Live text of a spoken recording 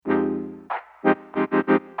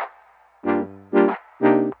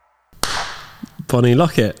Bonnie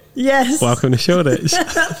Locket. Yes. Welcome to Shoreditch.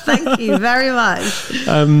 Thank you very much.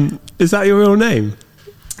 Is that your real name?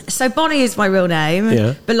 So Bonnie is my real name,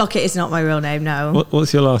 Yeah. but Locket is not my real name, no.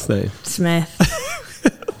 What's your last name? Smith.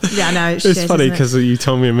 Yeah, I know. It's funny because you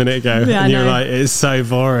told me a minute ago Yeah, and you were I know. like, it's so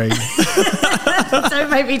boring. Don't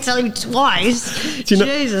make me tell you twice. Do you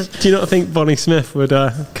Jesus. Do you not think Bonnie Smith would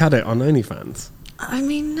cut it on OnlyFans? I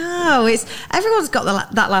mean, no. Everyone's got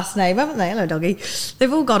that last name, haven't they? Hello, doggy.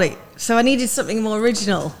 They've all got it. So I needed something more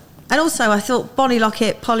original. And also, I thought Bonnie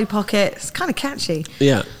Locket, Polly Pocket, it's kind of catchy.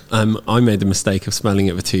 Yeah. I made the mistake of spelling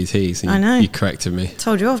it with two T's. And I know. You corrected me.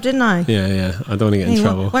 Told you off, didn't I? Yeah. I don't want to get in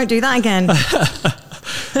trouble. Won't do that again.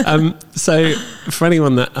 So, for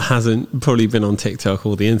anyone that hasn't probably been on TikTok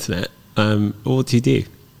or the internet, what do you do?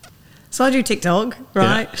 So I do TikTok,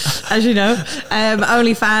 right? Yeah. As you know,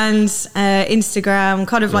 OnlyFans, Instagram,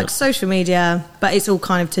 kind of like social media, but it's all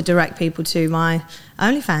kind of to direct people to my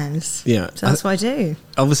OnlyFans. Yeah. So that's what I do.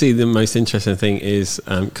 Obviously, the most interesting thing is,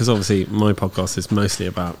 because obviously my podcast is mostly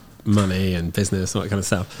about money and business, all that kind of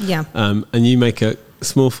stuff. Yeah. And you make a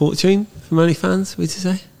small fortune from OnlyFans, would you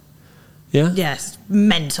say? Yeah? Yes,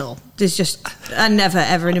 mental. There's just, I never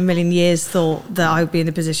ever in a million years thought that I would be in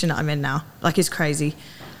the position that I'm in now. Like, it's crazy.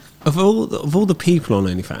 Of all the people on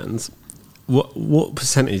OnlyFans, what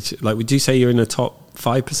percentage? Like, would you say you're in the top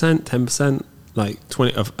 5%, 10%, like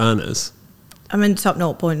 20 of earners? I'm in the top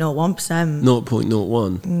 0.01%.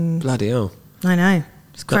 0.01. Bloody hell! I know.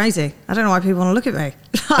 It's crazy. I don't know why people want to look at me.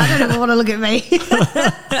 I don't ever want to look at me.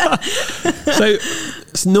 So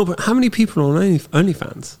how many people are on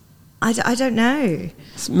OnlyFans? I don't know.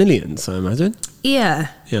 It's millions, I imagine. Yeah.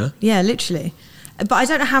 Yeah. Yeah, literally. But I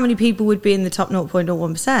don't know how many people would be in the top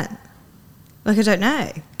 0.01%. Like, I don't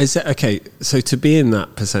know. Is that okay? So to be in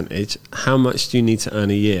that percentage, how much do you need to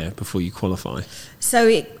earn a year before you qualify? So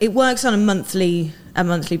it works on a monthly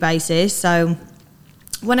basis. So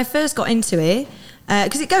when I first got into it,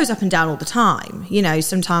 because it goes up and down all the time, you know,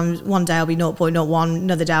 sometimes one day I'll be 0.01,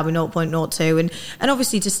 another day I'll be 0.02, and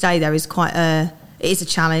obviously to stay there is it is a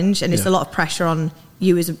challenge, and it's a lot of pressure on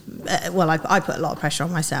you as I put a lot of pressure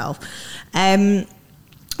on myself. What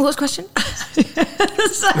was the question?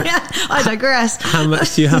 Sorry, I digress. How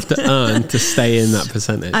much do you have to earn to stay in that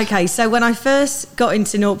percentage? Okay, so when I first got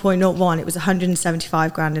into 0.01, it was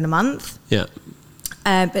 175 grand in a month. Yeah.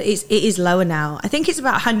 But it is lower now. I think it's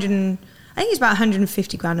about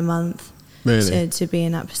 150 grand a month. Really? To be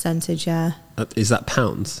in that percentage, yeah. Is that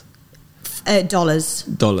pounds? Dollars.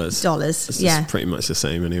 It's yeah. pretty much the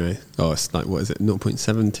same anyway. Oh, it's like, what is it,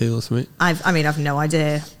 0.72 or something? I've no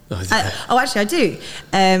idea. Actually, I do.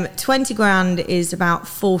 20 grand is about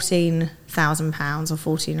 £14,000 or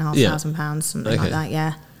 £14,500, something like that,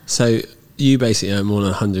 yeah. So you basically earn more than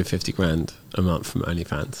 150 grand a month from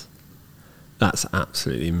OnlyFans. That's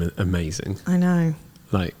absolutely amazing. I know.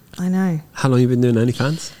 I know. How long have you been doing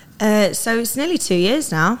OnlyFans? So it's nearly 2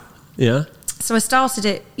 years now. Yeah? So I started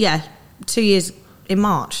it, 2 years in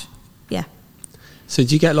March. Yeah. So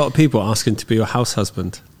do you get a lot of people asking to be your house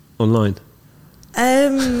husband online?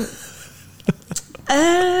 What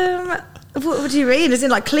do you mean? Is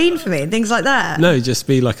it like clean for me and things like that? No, just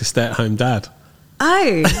be like a stay-at-home dad.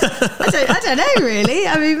 Oh, I don't know really.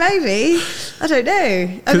 I mean, maybe. I don't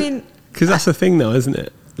know. I mean, because that's the thing though, isn't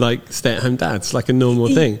it? Like stay-at-home dads, like a normal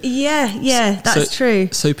thing. Yeah, that's true.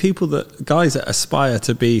 So guys that aspire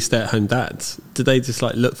to be stay-at-home dads, do they just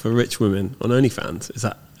like look for rich women on OnlyFans? Is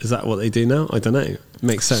that what they do now? I don't know. It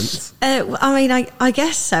makes sense. I mean, I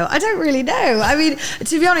guess so. I don't really know. I mean,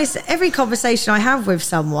 to be honest, every conversation I have with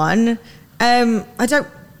someone, I don't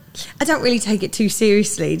really take it too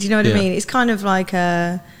seriously. Do you know what I mean? It's kind of like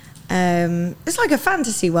it's like a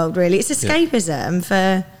fantasy world, really. It's escapism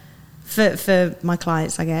for my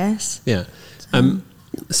clients, I guess. Yeah.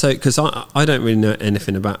 So, because I don't really know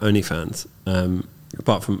anything about OnlyFans,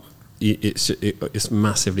 apart from it's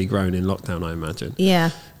massively grown in lockdown, I imagine. Yeah.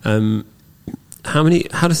 How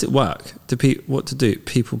does it work? What to do?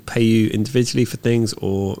 People pay you individually for things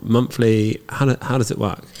or monthly? How does it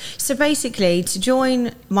work? So basically, to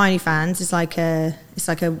join my OnlyFans is like a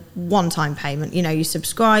one-time payment. You know, you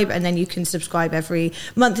subscribe and then you can subscribe every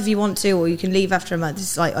month if you want to, or you can leave after a month.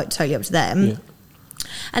 It's like totally up to them. Yeah.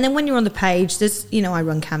 And then when you're on the page, there's, I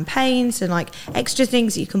run campaigns and like extra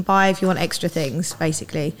things that you can buy if you want extra things,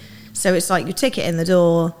 basically. So it's like your ticket in the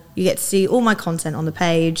door, you get to see all my content on the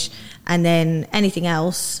page, and then anything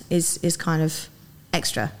else is kind of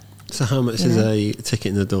extra. So how much is a ticket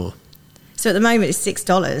in the door? So at the moment it's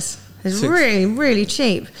 $6. It's really, really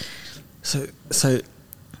cheap. So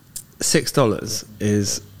 $6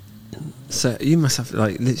 is, so you must have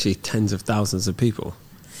like literally tens of thousands of people.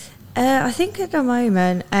 I think at the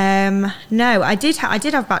moment, no, I did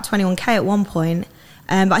have about 21k at one point,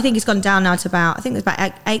 but I think it's gone down now to about, I think there's about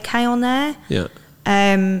 8k on there. Yeah.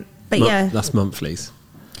 But yeah, that's monthlies,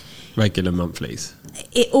 regular monthlies.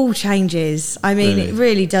 It all changes. I mean, Really? It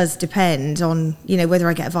really does depend on, whether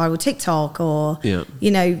I get a viral TikTok or,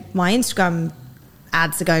 my Instagram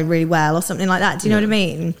ads are going really well or something like that. Do you know what I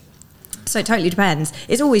mean? So it totally depends.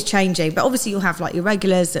 It's always changing, but obviously you'll have like your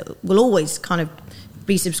regulars that will always kind of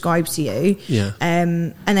be subscribed to you. Yeah.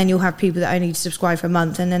 And then you'll have people that only subscribe for a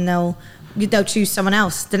month, and then they'll choose someone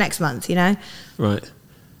else the next month, Right.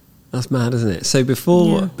 That's mad, isn't it? So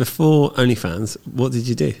before OnlyFans, what did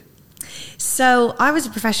you do? So I was a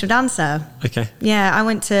professional dancer. Okay. Yeah, I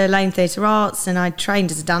went to Lane Theatre Arts, and I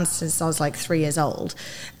trained as a dancer since I was like 3 years old.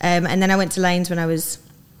 And then I went to Lane's when I was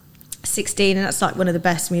 16, and that's like one of the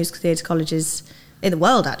best musical theatre colleges in the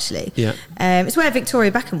world, actually. Yeah. It's where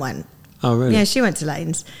Victoria Beckham went. Oh, really? Yeah, she went to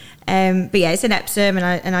Lane's. But yeah, it's in Epsom,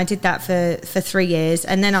 and I did that for 3 years,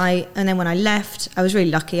 and then when I left, I was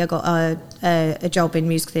really lucky. I got a job in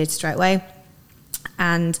musical theatre straight away,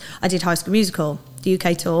 and I did High School Musical, the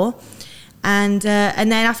UK tour, and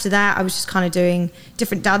then after that, I was just kind of doing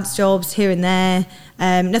different dance jobs here and there.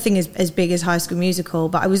 Nothing as big as High School Musical,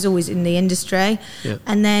 but I was always in the industry. Yeah.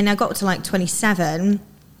 And then I got to like 27,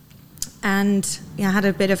 and I had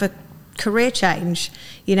a bit of a career change,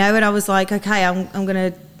 and I was like, okay, I'm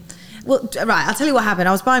gonna. Well, right, I'll tell you what happened.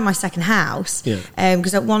 I was buying my second house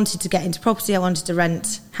because I wanted to get into property. I wanted to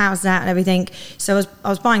rent houses out and everything. So I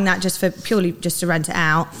was buying that purely to rent it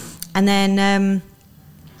out. And then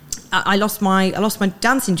I lost my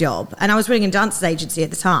dancing job, and I was running a dancers agency at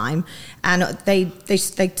the time, and they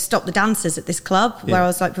stopped the dancers at this club where I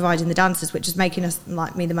was like providing the dancers, which was making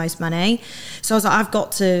me the most money. So I was like, I've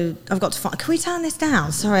got to find. Can we turn this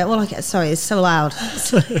down? Sorry, it's so loud.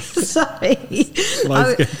 Sorry.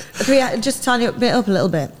 Can we just turn it up a little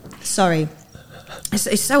bit? Sorry.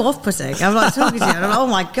 It's so off-putting. I'm like talking to you, and I'm like, oh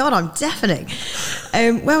my god, I'm deafening.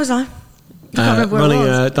 Where was I? Running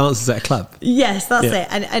dancers at a club. Yes, that's it.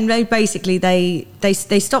 And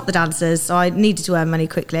they stopped the dancers, so I needed to earn money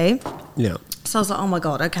quickly. Yeah. So I was like, oh my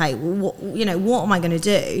god, okay, what am I going to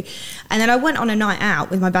do? And then I went on a night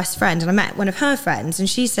out with my best friend, and I met one of her friends, and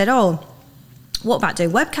she said, oh, what about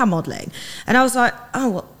doing webcam modelling? And I was like,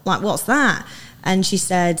 oh, what's that? And she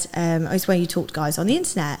said, it's where you talk to guys on the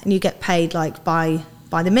internet, and you get paid like by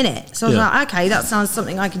the minute. So I was like, okay, that sounds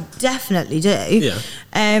something I could definitely do. Yeah.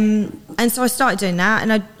 And so I started doing that,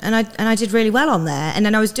 and I did really well on there. And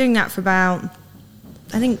then I was doing that for about,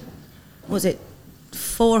 I think, was it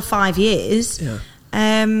 4 or 5 years? Yeah.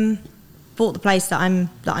 Bought the place that I'm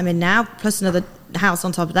in now, plus another house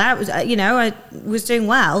on top of that. It was, I was doing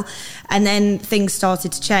well, and then things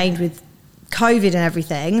started to change with COVID and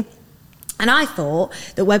everything. And I thought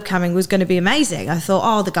that webcamming was going to be amazing. I thought,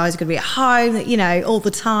 oh, the guys are going to be at home, all the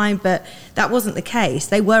time. But that wasn't the case.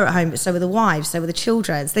 They were at home, but so were the wives, so were the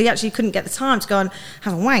children. So they actually couldn't get the time to go and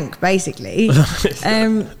have a wank, basically. So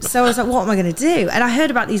I was like, what am I going to do? And I heard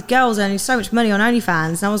about these girls earning so much money on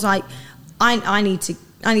OnlyFans, and I was like, I need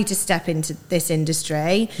to step into this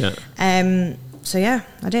industry. Yeah. So yeah,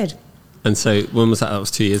 I did. And so when was that? That was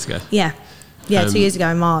 2 years ago. Yeah. 2 years ago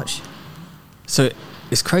in March. So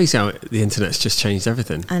it's crazy how the internet's just changed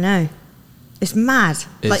everything. I know. It's mad.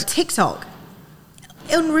 Like TikTok.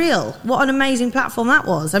 Unreal. What an amazing platform that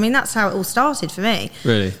was. I mean, that's how it all started for me.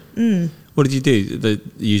 Really? What did you do? The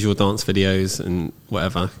usual dance videos and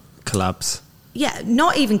whatever, collabs? Yeah,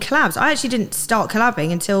 not even collabs. I actually didn't start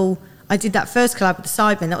collabing until I did that first collab with the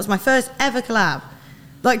Sidemen. That was my first ever collab.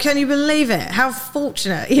 Like, can you believe it? How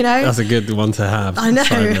fortunate, That's a good one to have. I know.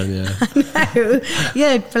 Simon, yeah. I know.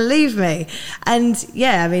 Yeah, believe me. And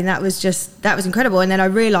yeah, I mean, that was incredible. And then I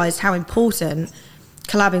realised how important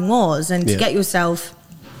collabing was, and to get yourself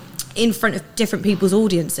in front of different people's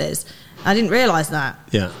audiences. I didn't realise that.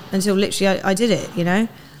 Yeah. Until literally I did it,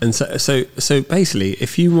 And so basically,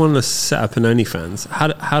 if you want to set up an OnlyFans,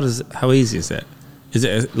 how easy is it? Is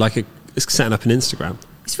it like setting up an Instagram?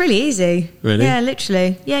 It's really easy. Really? Yeah,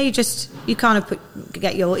 literally. Yeah, you kind of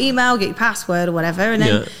get your email, get your password or whatever, and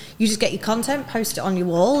then you just get your content, post it on your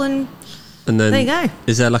wall, and then there you go.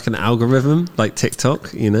 Is there like an algorithm like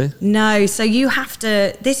TikTok, No, so you have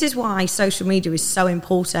to. This is why social media is so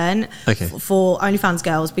important for OnlyFans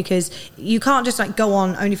girls, because you can't just like go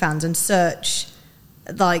on OnlyFans and search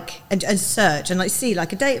and search and see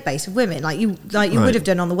like a database of women like you would have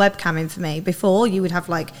done on the webcamming for me before. You would have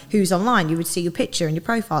like who's online, you would see your picture and your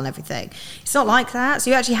profile and everything. It's not like that. So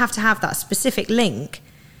you actually have to have that specific link,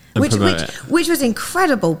 which was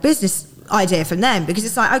incredible business idea from them, because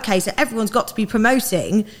it's like, okay, so everyone's got to be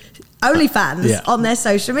promoting OnlyFans on their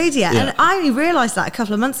social media. And I only realised that a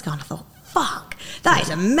couple of months ago, and I thought, fuck, that is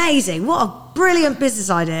amazing. What a brilliant business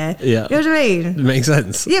idea. Yeah. You know what I mean? It makes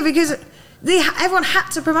sense. Yeah, because everyone had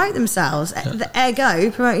to promote themselves.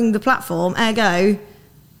 Ergo, promoting the platform, ergo,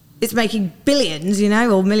 it's making billions,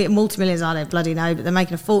 or multi-millions, I don't bloody know, but they're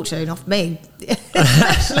making a fortune off me.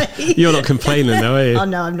 Especially. You're not complaining though, are you? Oh,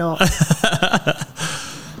 no, I'm not.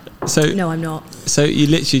 No, I'm not. So you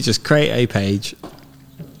literally just create a page,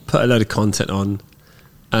 put a load of content on.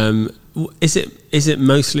 Is it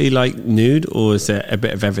mostly like nude, or is there a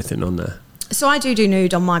bit of everything on there? So I do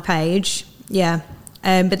nude on my page, yeah.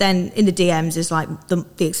 But then in the DMs is like the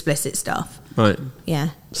explicit stuff. Right. Yeah.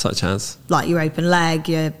 Such as? Like your open leg,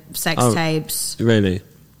 your sex tapes. Really?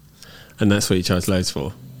 And that's what you charge loads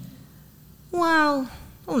for? Well,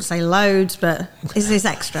 I wouldn't say loads, but is this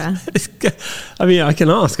extra? I mean, I can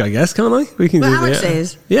ask, I guess, can't I? We can. Well, how much it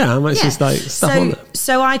is? Yeah, how much is like stuff on it?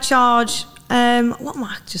 So I charge. What am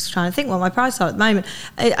I just trying to think? What my price are at the moment?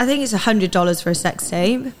 I think it's $100 for a sex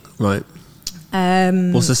tape. Right.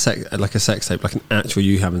 What's a sex tape? Like an actual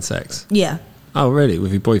you having sex? Yeah. Oh, really?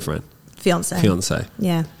 With your boyfriend? Fiance.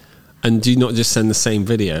 Yeah. And do you not just send the same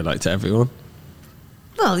video like to everyone?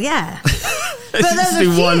 Well, yeah. But there's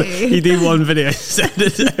a few. You do one video, send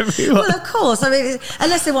it to everyone. Well, of course. I mean,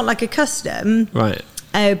 unless they want like a custom. Right.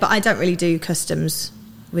 But I don't really do customs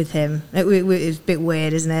with him. It's a bit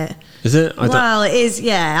weird, isn't it? Is it? Well, it is,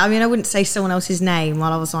 yeah. I mean, I wouldn't say someone else's name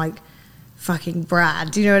while I was like, fucking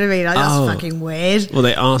Brad. Do you know what I mean? Like, that's fucking weird. Well,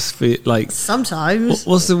 they ask for, like... Sometimes.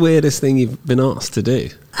 What's the weirdest thing you've been asked to do?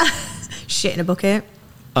 Shit in a bucket.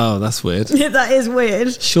 Oh, that's weird. Yeah, that is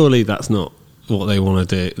weird. Surely that's not what they want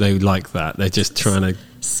to do. They like that. They're just trying to...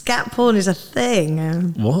 Scat porn is a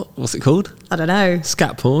thing. What? What's it called? I don't know.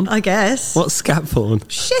 Scat porn? I guess. What's scat porn?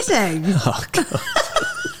 Shitting. Oh, God.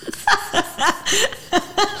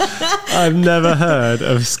 I've never heard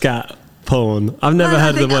of scat porn. I've never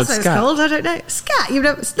heard of the word scat. Called. I don't know. Scat. You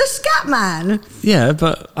know, the scat man. Yeah,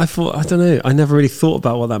 but I don't know. I never really thought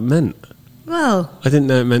about what that meant. Well, I didn't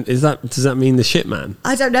know it meant. Does that mean the shit man?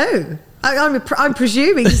 I don't know. I'm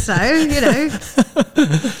presuming so.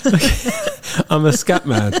 I'm a scat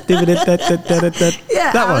man. Yeah,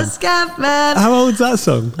 that I'm one. a scat man. How old's that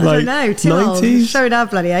song? I don't know. Too 90s? Old. Showing our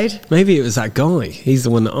bloody age. Maybe it was that guy. He's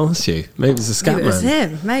the one that asked you. Maybe it was a scat man. Maybe it was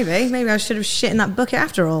him. Maybe I should have shit in that bucket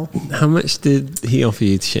after all. How much did he offer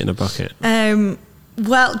you to shit in a bucket?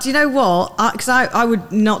 Well, do you know what? Because I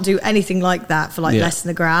would not do anything like that for less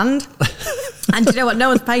than £1,000. And do you know what? No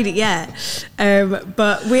one's paid it yet.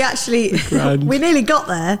 But we actually, we nearly got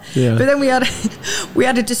there. Yeah. But then we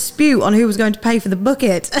had a dispute on who was going to pay for the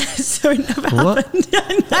bucket. So it never happened.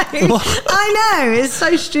 I know. It's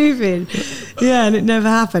so stupid. Yeah, and it never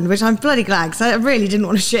happened, which I'm bloody glad, because I really didn't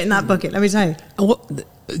want to shit in that bucket, let me tell you. Do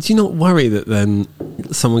you not worry that then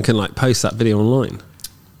someone can post that video online?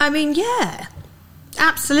 I mean, yeah.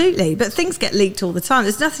 Absolutely, but things get leaked all the time.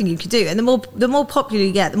 There's nothing you can do, and the more popular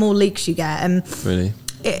you get, the more leaks you get. And really,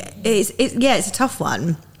 it's a tough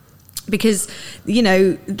one, because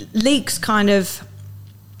leaks kind of,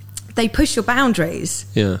 they push your boundaries.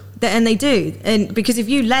 Yeah, and they do, and because if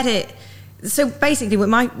you let it, so basically when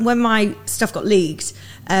my stuff got leaked,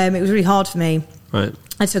 it was really hard for me. Right,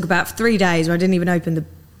 I took about 3 days where I didn't even open the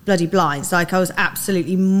bloody blinds. I was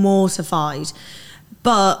absolutely mortified,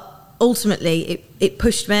 but ultimately it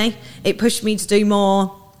pushed me to do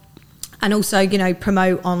more, and also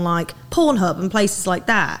promote on Pornhub and places like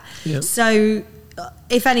that. Yep. So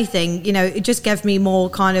if anything, it just gave me more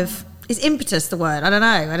kind of, is impetus the word? I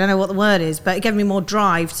don't know what the word is, but it gave me more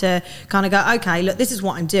drive to kind of go, okay, look, this is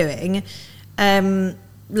what I'm doing,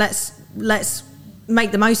 let's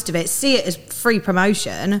make the most of it, see it as free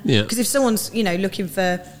promotion. Yeah. Because if someone's looking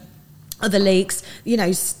for other leaks,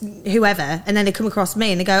 whoever, and then they come across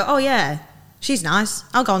me and they go, oh yeah, she's nice,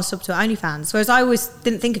 I'll go and sub to OnlyFans. Whereas I always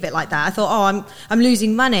didn't think of it like that. I thought, oh, I'm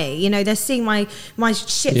losing money. They're seeing my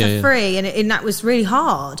shit for free, and that was really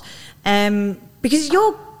hard. Because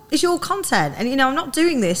it's your content, and I'm not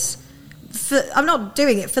doing this. I'm not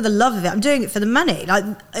doing it for the love of it. I'm doing it for the money.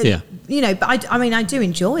 But I do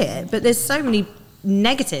enjoy it. But there's so many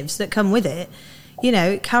negatives that come with it.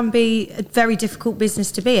 It can be a very difficult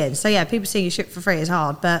business to be in. So, yeah, people seeing your shit for free is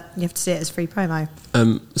hard, but you have to see it as free promo.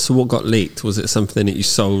 So what got leaked? Was it something that you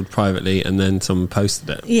sold privately and then someone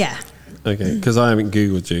posted it? Yeah. Okay, because I haven't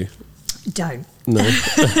Googled you. Don't. No.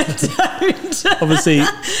 Don't. Obviously,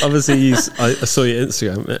 I saw your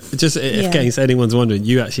Instagram. Just in case anyone's wondering,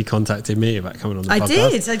 you actually contacted me about coming on the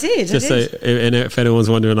podcast. I did. Just so if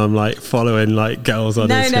anyone's wondering, I'm following girls on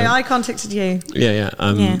Instagram. No, I contacted you.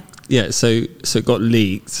 Yeah. Yeah, so it got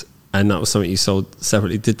leaked, and that was something you sold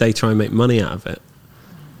separately. Did they try and make money out of it?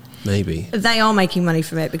 Maybe. They are making money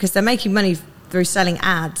from it because they're making money through selling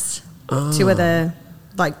ads to other,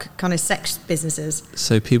 like, kind of sex businesses.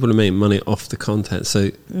 So people are making money off the content.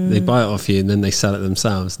 So they buy it off you, and then they sell it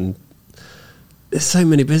themselves. And there's so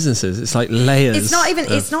many businesses. It's like layers.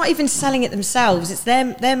 It's not even selling it themselves. It's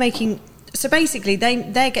them. They're making. So basically,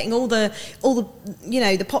 they're getting all the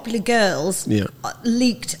the popular girls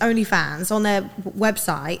leaked OnlyFans on their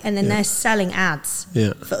website, and then they're selling ads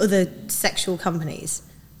for other sexual companies,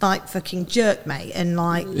 like fucking Jerkmate and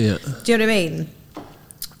like. Yeah. Do you know what I mean?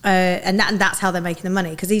 And that's how they're making the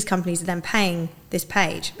money, because these companies are then paying this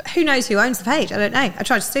page. But who knows who owns the page? I don't know. I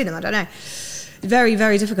tried to sue them. I don't know. Very,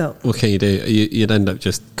 very difficult. What can you do? You'd end up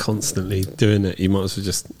just constantly doing it. You might as well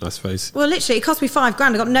just, I suppose. Well, literally, it cost me $5,000.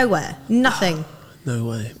 I got nowhere. Nothing. No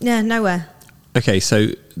way. Yeah, nowhere. Okay, so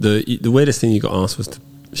the weirdest thing you got asked was to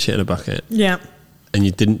shit in a bucket. Yeah. And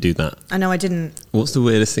you didn't do that. I know I didn't. What's the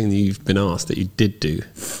weirdest thing that you've been asked that you did do?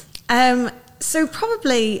 So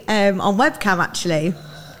probably on webcam, actually.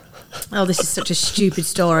 Oh, this is such a stupid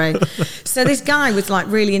story. So this guy was like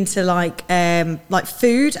really into like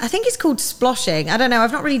food. I think it's called sploshing. I don't know.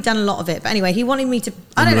 I've not really done a lot of it, but anyway, he wanted me to.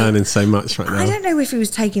 I'm learning so much right now. I don't know if he was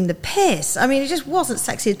taking the piss. I mean, it just wasn't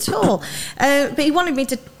sexy at all. But he wanted me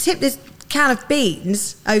to tip this can of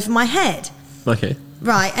beans over my head. Okay.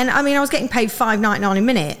 Right, and I mean, I was getting paid $5.99 a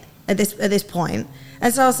minute at this point,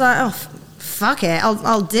 and so I was like, oh. Fuck it,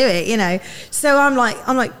 I'll do it, you know. So I'm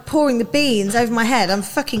like pouring the beans over my head. I'm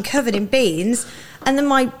fucking covered in beans, and then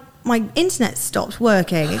my internet stopped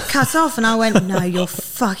working. It cut off, and I went, "No, you're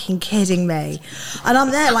fucking kidding me!" And I'm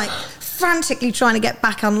there like frantically trying to get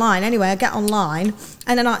back online. Anyway, I get online,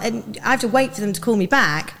 and then I have to wait for them to call me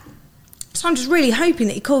back. So I'm just really hoping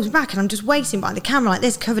that he calls me back, and I'm just waiting by the camera like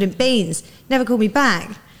this, covered in beans. Never called me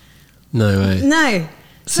back. No way. No.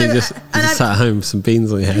 So you just sat at home with some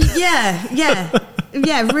beans on your head?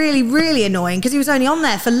 Yeah, really, really annoying, because he was only on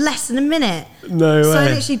there for less than a minute. No way. So I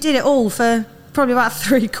literally did it all for probably about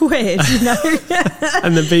 £3, you know.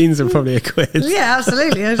 And the beans are probably £1. Yeah,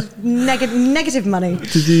 absolutely. It was negative money.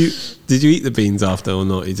 Did you eat the beans after or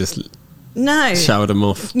not? You just showered them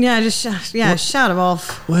off? Yeah, showered them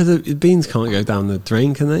off. Well, the beans can't go down the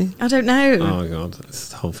drain, can they? I don't know. Oh God,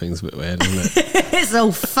 this whole thing's a bit weird, isn't it? It's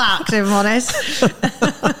all fucked, if I'm honest.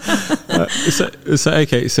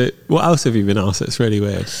 So what else have you been asked that's really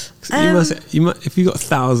weird? You must, if you've got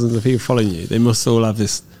thousands of people following you, they must all have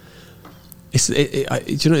this. Do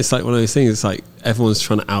you know? It's like one of those things. It's like everyone's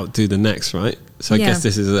trying to outdo the next, right? So I guess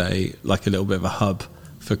this is a little bit of a hub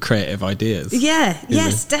for creative ideas.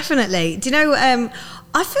 Yes, definitely. Do you know?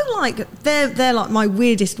 I feel like they're like my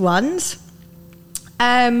weirdest ones.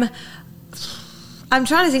 I'm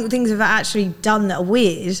trying to think of things I've actually done that are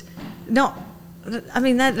weird. I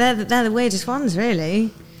mean, they're the weirdest ones,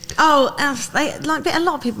 really. Oh, a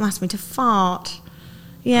lot of people ask me to fart.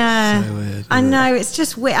 Yeah, so weird, I know, it's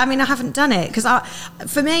just weird. I mean, I haven't done it because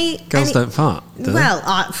for me, girls don't fart. Do they?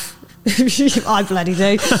 I bloody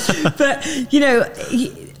do. But you know,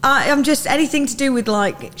 I'm just anything to do with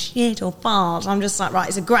like shit or fart. I'm just like, right,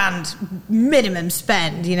 it's a grand minimum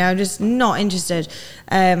spend. You know, I'm just not interested.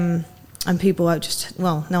 And people are just,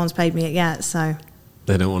 well, no one's paid me it yet, so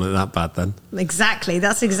they don't want it that bad then. Exactly,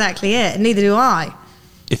 that's exactly it. Neither do I.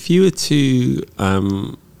 If you were to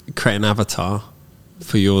create an avatar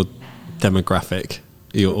for your demographic,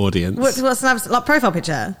 your audience, what's an avatar? Like profile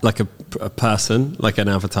picture? Like a person, like an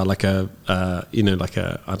avatar, like a like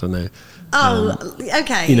a, I don't know. Oh,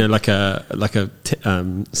 okay. You know, like a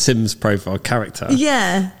Sims profile character.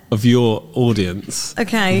 Yeah. Of your audience.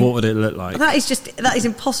 Okay. What would it look like? That is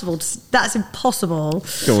impossible. That's impossible.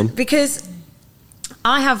 Go on. Because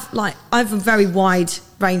I have a very wide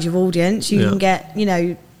range of audience. You can get, you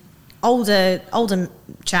know, older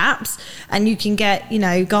chaps, and you can get, you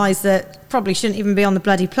know, guys that probably shouldn't even be on the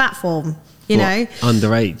bloody platform. You know,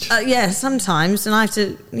 underage. Yeah, sometimes, and I have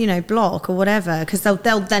to, you know, block or whatever, because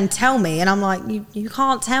they'll then tell me, and I'm like, you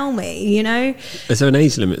can't tell me, you know. Is there an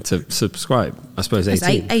age limit to subscribe? I suppose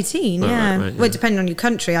 18. 18, yeah. Right, well, depending on your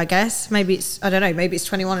country, I guess. Maybe it's, I don't know. Maybe it's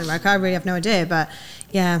 21 in America. I really have no idea, but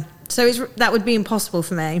yeah. So that would be impossible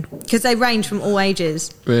for me, because they range from all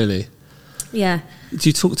ages. Really? Yeah. Do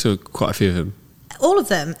you talk to quite a few of them? All of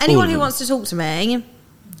them. Anyone who wants to talk to me,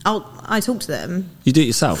 I talk to them. You do it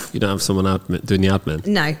yourself? You don't have someone doing the admin?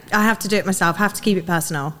 No, I have to do it myself. I have to keep it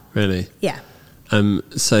personal. Really? Yeah.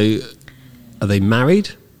 So, are they married?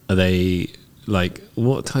 Are they, like,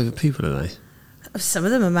 what type of people are they? Some of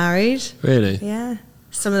them are married. Really? Yeah.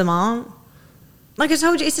 Some of them aren't. Like I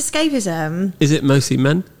told you, it's escapism. Is it mostly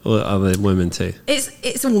men or are there women too?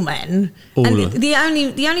 It's all men. All and of them. the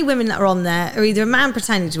only women that are on there are either a man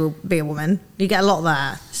pretending to be a woman. You get a lot of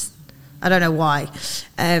that. I don't know why.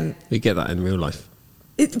 We get that in real life.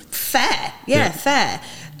 Fair.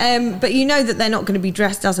 But you know that they're not going to be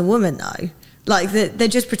dressed as a woman though. Like they're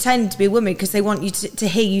just pretending to be a woman because they want you to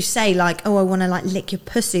hear you say like, oh, I want to like lick your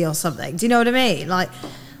pussy or something. Do you know what I mean? Like,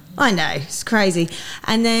 I know, it's crazy.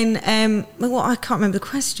 And then, I can't remember the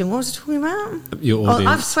question. What was I talking about? Your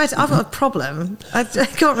audience. I've got a problem. I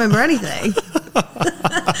can't remember anything.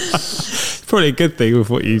 It's probably a good thing with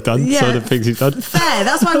what you've done, sort of things you've done. Fair.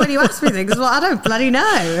 That's why when you ask me things, I don't bloody know.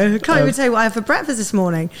 I can't even tell you what I had for breakfast this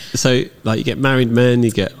morning. So, like, you get married men,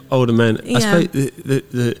 you get older men. Yeah. I suppose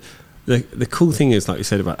the cool thing is, like you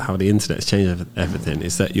said about how the internet's changed everything,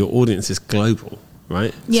 is that your audience is global,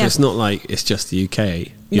 right? Yeah. So it's not like it's just the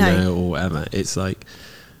UK, you know, or whatever. It's like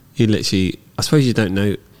you literally, I suppose you don't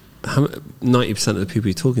know, 90% of the people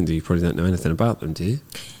you're talking to, you probably don't know anything about them, do you?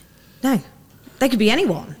 No. They could be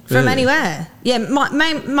anyone from anywhere. Yeah, my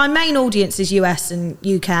main audience is US and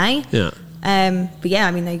UK. Yeah. But yeah,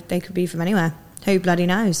 I mean, they could be from anywhere. Who bloody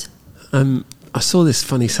knows? I saw this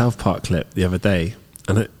funny South Park clip the other day,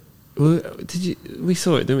 and we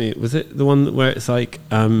saw it, didn't we? Was it the one where it's like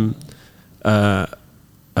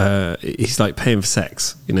he's like paying for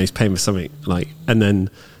sex, you know, he's paying for something, like, and then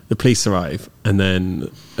the police arrive, and then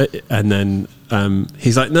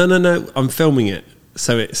he's like, no, I'm filming it,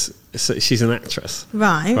 so she's an actress,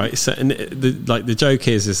 right? So, and the joke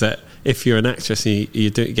is that if you're an actress and you're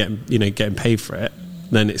getting paid for it,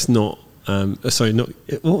 then it's not. What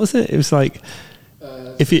was it? It was like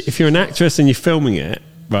if you're an actress and you're filming it,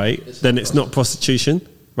 right? Then it's not prostitution,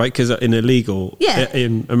 right? Because in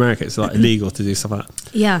America, it's like illegal to do stuff like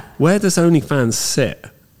that. Yeah. Where does OnlyFans sit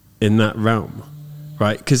in that realm,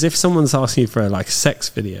 right? Because if someone's asking you for a sex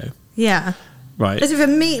video, right? As if for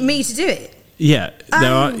me to do it. Yeah,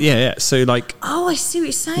 there are. Yeah. So oh, I see what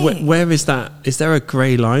you're saying. Where is that? Is there a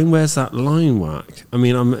grey line? Where's that line work? I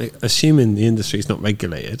mean, I'm assuming the industry is not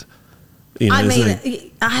regulated. You know, I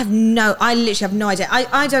literally have no idea.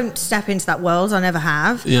 I don't step into that world. I never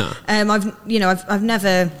have. Yeah. I've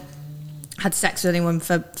never had sex with anyone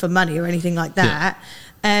for money or anything like that.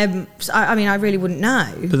 Yeah. So I really wouldn't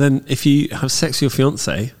know. But then, if you have sex with your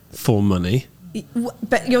fiance for money,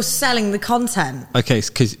 but you're selling the content. Okay,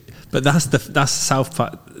 but that's South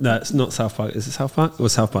Park. That's not South Park. Is it South Park or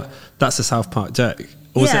South Park? That's a South Park joke.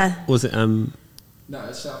 Or was it? No,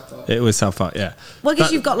 it's South Park. It was South Park, yeah. Well,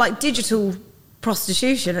 because you've got digital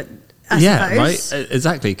prostitution, I suppose. Right,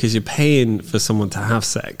 exactly, because you're paying for someone to have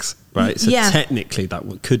sex, right? So technically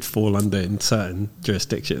that could fall under in certain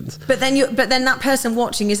jurisdictions. But then that person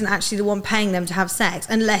watching isn't actually the one paying them to have sex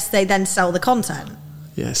unless they then sell the content.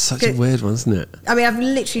 Yeah, it's such a weird one, isn't it? I mean,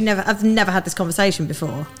 I've never had this conversation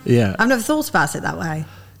before. Yeah. I've never thought about it that way.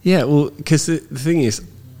 Yeah, well, because the thing is,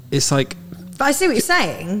 it's like... But I see what you're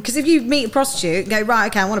saying, because if you meet a prostitute and go, right,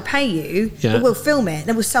 okay, I want to pay you, but we'll film it,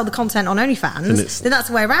 then we'll sell the content on OnlyFans, then that's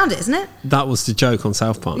the way around it, isn't it? That was the joke on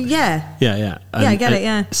South Park. Yeah. Yeah. I get it,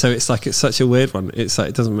 yeah. So it's such a weird one. It's like,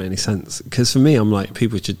 it doesn't make any sense. Because for me, I'm like,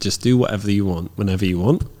 people should just do whatever you want, whenever you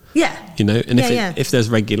want. Yeah. You know, and if there's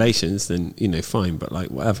regulations, then, fine, but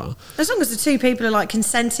whatever. As long as the two people are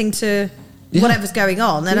consenting to whatever's going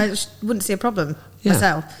on, then I just wouldn't see a problem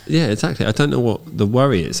myself. Yeah, exactly. I don't know what the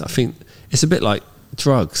worry is. I think it's a bit like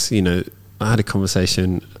drugs. I had a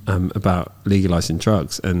conversation about legalising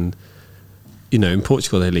drugs, and in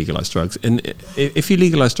Portugal they legalise drugs, and if you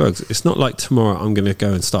legalise drugs, it's not like tomorrow I'm going to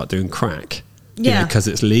go and start doing crack. Because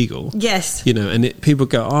it's legal. Yes. And people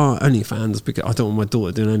go, OnlyFans, because I don't want my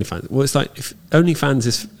daughter doing OnlyFans. Well, it's like, if OnlyFans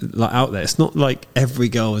is out there, it's not like every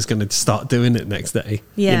girl is going to start doing it next day.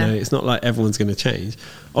 Yeah. It's not like everyone's going to change.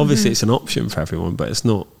 Obviously, it's an option for everyone, but it's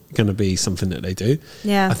not going to be something that they do.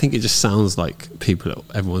 Yeah. I think it just sounds like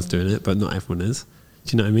everyone's doing it, but not everyone is.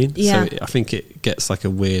 Do you know what I mean? Yeah. So I think it gets a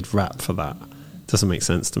weird rap for that. Doesn't make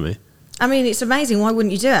sense to me. I mean, it's amazing. Why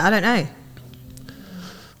wouldn't you do it? I don't know.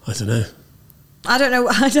 I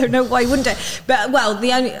don't know why you wouldn't do it. But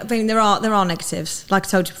there are negatives. Like I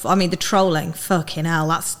told you before. I mean, the trolling, fucking hell,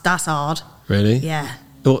 that's hard. Really? Yeah.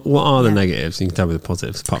 What are the negatives? You can tell me the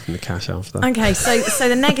positives, apart from the cash after. Okay, so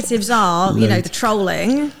the negatives are, the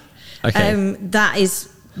trolling. Okay. That is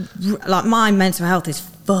my mental health is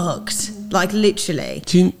fucked. Literally.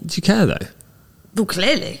 Do you care though? Well,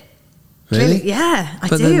 clearly. Really? Clearly, yeah, I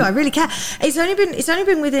do. I really care. It's only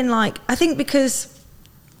been within I think because.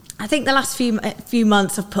 I think the last few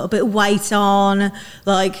months I've put a bit of weight on,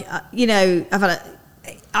 I've had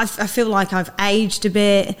I feel like I've aged a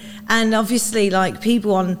bit, and obviously, like,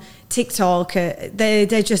 people on TikTok, they're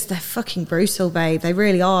fucking brutal, babe. They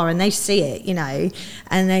really are, and they see it, you know,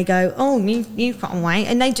 and they go, "Oh, you've put on weight,"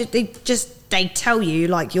 and they tell you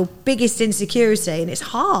like your biggest insecurity, and it's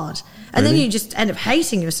hard. And Really? then you just end up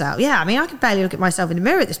hating yourself. Yeah, I mean, I can barely look at myself in the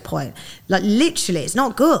mirror at this point. Like, literally, it's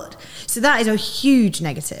not good. So that is a huge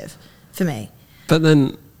negative for me. But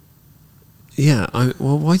then, yeah,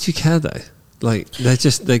 well, why do you care though? Like,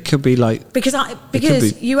 they could be like... Because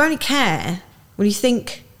you only care when you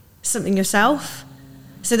think something yourself.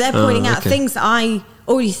 So they're pointing out things that I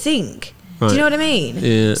already think. Right. Do you know what I mean?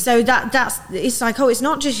 Yeah. So it's like, oh, it's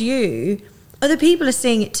not just you. Other people are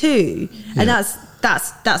seeing it too. And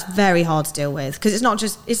that's very hard to deal with, because it's not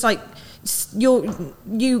just, it's like your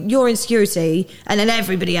insecurity and then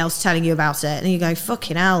everybody else telling you about it, and you go,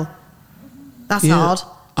 fucking hell, that's hard.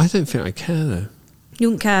 I don't think I care though.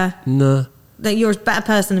 You don't care? No. That you're a better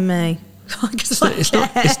person than me. It's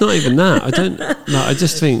not even that. I don't like, I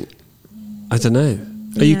just think, I don't know,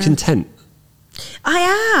 are you content?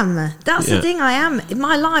 I am. That's the thing. I am in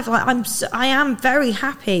my life. Like, I am very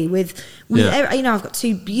happy with you know, I've got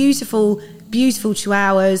 2 beautiful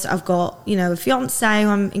chihuahuas. I've got, you know, a fiance who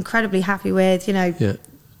I'm incredibly happy with. You know,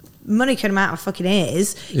 money can amount of fucking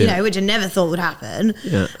ears. You know, which I never thought would happen.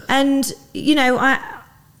 Yeah. And you know, I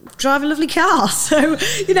drive a lovely car, so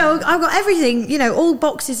you know, I've got everything. You know, all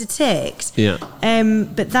boxes are ticked. Yeah.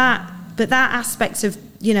 But that aspect of,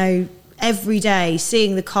 you know, every day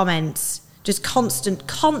seeing the comments. Just constant,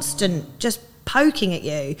 just poking at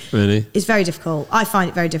you. Really? Is very difficult. I find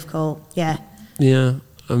it very difficult. Yeah. Yeah.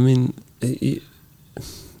 I mean,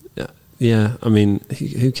 yeah. I mean,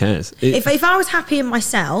 who cares? If I was happy in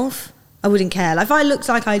myself, I wouldn't care. Like, if I looked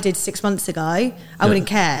like I did 6 months ago, I wouldn't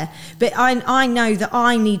care. But I know that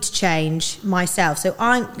I need to change myself. So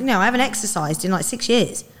I haven't exercised in like 6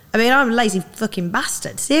 years. I mean, I'm a lazy fucking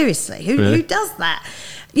bastard. Seriously, who does that?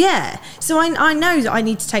 Yeah, so I know that I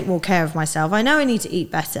need to take more care of myself. I know I need to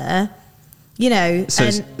eat better, you know. So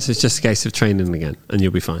it's just a case of training again, and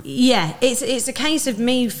you'll be fine. Yeah, it's a case of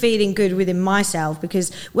me feeling good within myself,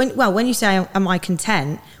 because when you say, am I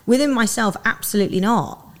content? Within myself, absolutely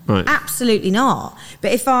not. Right. Absolutely not.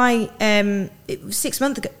 But if 6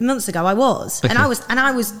 months ago, I was, and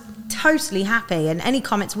I was totally happy, and any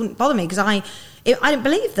comments wouldn't bother me, because I didn't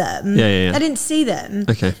believe them. Yeah. I didn't see them.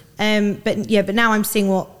 Okay. But now I'm seeing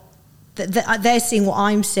what they're seeing, what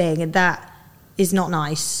I'm seeing, and that is not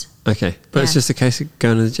nice. Okay, but it's just a case of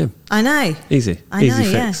going to the gym. I know. Easy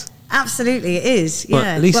fix. Yeah. Absolutely, it is.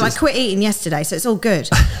 Yeah. Well, I quit eating yesterday, so it's all good.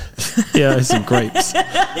 Yeah, some grapes.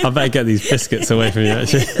 I better get these biscuits away from you,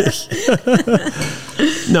 actually.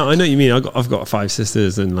 No, I know what you mean. I've got 5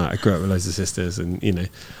 sisters, and like I grew up with loads of sisters, and you know,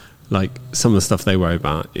 like some of the stuff they worry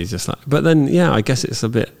about is just like. But then, yeah, I guess it's a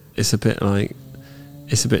bit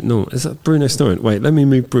normal. Is that Bruno snoring? Wait, let me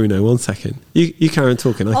move Bruno 1 second. You carry on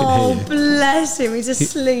talking. I can hear you. Oh, bless him. He's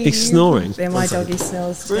asleep. He's snoring. Yeah, my doggy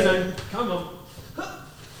snores too. Bruno, come on.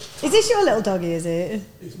 Is this your little doggy, is it?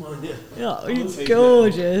 It's mine, yeah. Oh, he's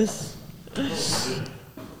gorgeous.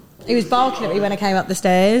 He was barking at me when I came up the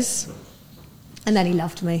stairs, and then he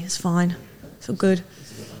loved me. It's fine. It's all good.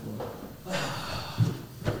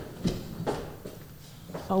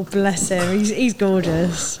 Oh, bless him. He's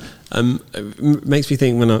gorgeous. It makes me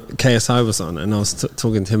think when KSI was on, and I was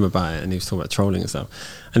talking to him about it, and he was talking about trolling and stuff,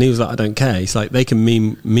 and he was like, I don't care. He's like, they can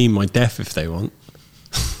meme my death if they want.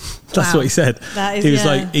 That's what he said. He was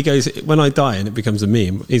like, he goes, when I die and it becomes a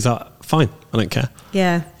meme, he's like, fine, I don't care.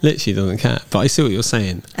 Yeah. Literally doesn't care. But I see what you're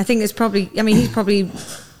saying. I think it's probably, I mean, he's probably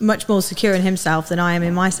much more secure in himself than I am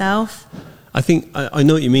in myself. I think, I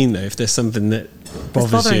know what you mean though, if there's something that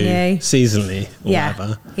bothers you seasonally or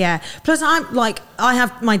whatever. Yeah. Plus I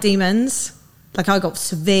have my demons. Like, I got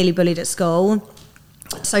severely bullied at school.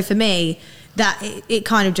 So for me, that it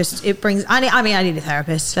kind of just, it brings, I need a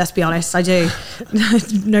therapist, let's be honest. I do.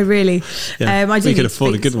 No, really. Yeah. We can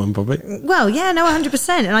afford a good one, probably. Well, yeah, no, 100%.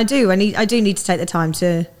 And I do need to take the time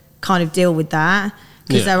to kind of deal with that,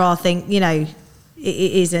 because there are things, you know,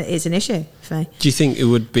 it's an issue for me. Do you think it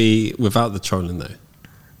would be without the trolling though?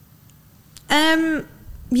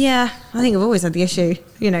 Yeah, I think I've always had the issue,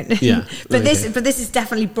 you know. Yeah. But this has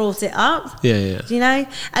definitely brought it up. Yeah. You know,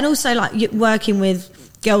 and also like working with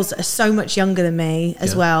girls that are so much younger than me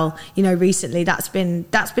as well, you know, recently that's been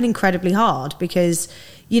incredibly hard, because,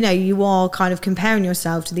 you know, you are kind of comparing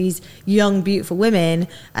yourself to these young beautiful women,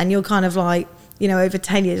 and you're kind of like, you know, over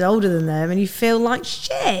 10 years older than them, and you feel like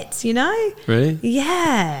shit, you know. Really?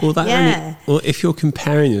 Yeah. Well, if you're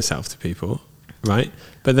comparing yourself to people, right,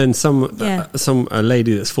 but then a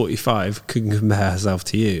lady that's 45 could compare herself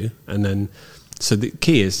to you, and then So the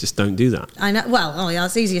key is just don't do that. I know. Well, oh yeah,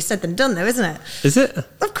 it's easier said than done, though, isn't it? Is it?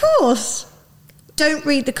 Of course. Don't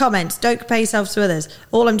read the comments. Don't compare yourself to others.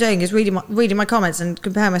 All I'm doing is reading my comments and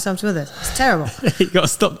comparing myself to others. It's terrible. You got to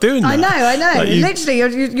stop doing that. I know. Like literally, you're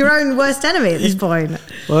your own worst enemy at this point.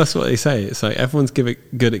 Well, that's what they say. It's like everyone's good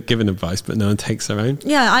at giving advice, but no one takes their own.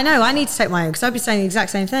 Yeah, I know. I need to take my own because I'd be saying the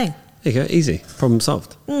exact same thing. There you go. Easy. Problem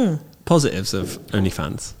solved. Positives of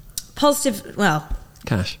OnlyFans. Positive. Well,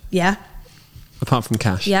 cash. Yeah. Apart from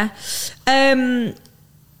cash. Yeah.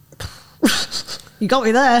 You got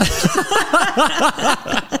me there.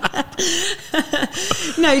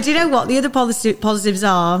 No, do you know what? The other positives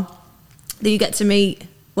are that you get to meet,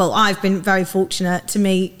 well, I've been very fortunate to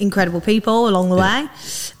meet incredible people along the way.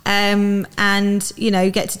 And, you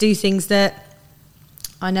know, get to do things that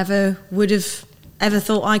I never would have ever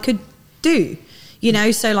thought I could do. You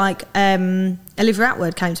know, so like Olivia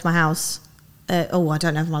Atwood came to my house. I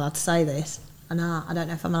don't know if I'm allowed to say this. I don't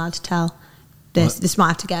know if I'm allowed to tell. This might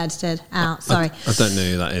have to get edited out. Sorry. I don't know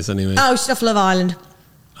who that is anyway. Oh, she's off Love Island.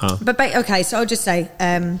 Oh. But okay, so I'll just say,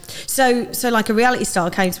 so like a reality star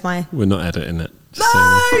came to my. We're not editing it.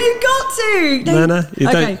 No, you got to. No, you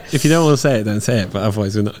don't. If you don't want to say it, don't say it. But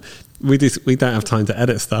otherwise, we're not. We don't have time to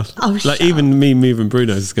edit stuff. Oh, like even me moving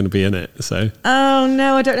Bruno's is going to be in it. So. Oh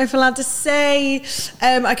no, I don't know if I'm allowed to say.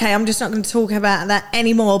 Okay, I'm just not going to talk about that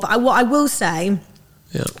anymore. But what I will say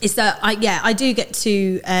is that I do get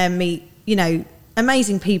to meet, you know,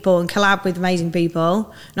 amazing people and collab with amazing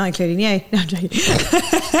people, not including you. No, I'm joking.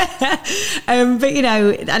 But you know,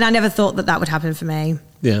 and I never thought that would happen for me.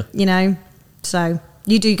 Yeah. You know, so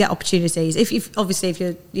you do get opportunities if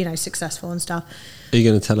you're, you know, successful and stuff. Are you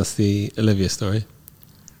going to tell us the Olivia story?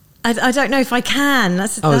 I don't know if I can.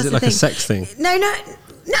 That's is it like a sex thing? No.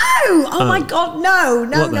 Oh my God, no.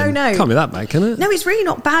 Can't be that bad, can it? No, it's really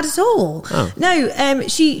not bad at all. Oh. No,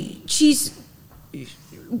 she's.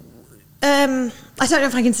 I don't know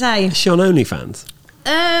if I can say. Is she on OnlyFans?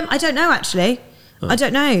 I don't know actually. Oh. I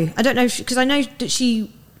don't know because I know that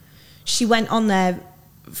she went on there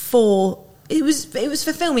for it was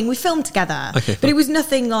for filming. We filmed together, okay, but it was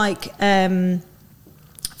nothing like.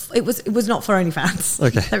 It was not for OnlyFans.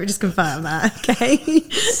 Okay, let me just confirm that. Okay,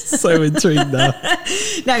 so intrigued now.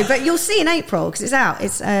 No, but you'll see in April because it's out.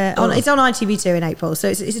 It's on ITV2 in April, so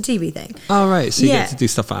it's a TV thing. Oh right, so you get to do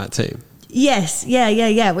stuff like that too. Yes,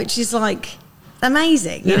 yeah, which is like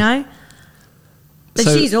amazing, you know. But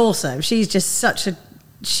she's awesome. She's just such an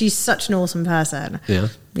awesome person.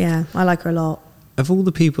 Yeah, I like her a lot. Of all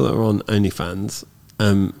the people that are on OnlyFans,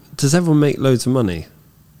 does everyone make loads of money?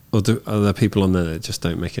 Or are there people on there that just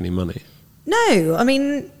don't make any money? No, I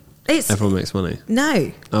mean, everyone makes money.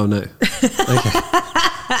 No. Oh no. Okay.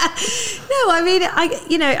 No, I mean,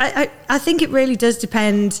 I think it really does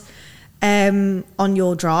depend on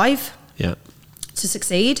your drive. Yeah. To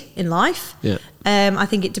succeed in life. Yeah. I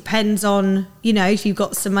think it depends on, you know, if you've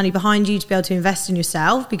got some money behind you to be able to invest in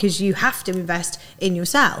yourself, because you have to invest in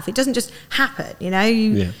yourself. It doesn't just happen, you know.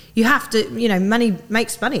 You have to, you know, money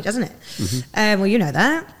makes money, doesn't it? Mm-hmm. Well, you know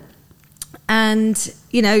that. And,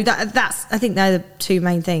 you know, that's I think they're the two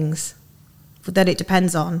main things that it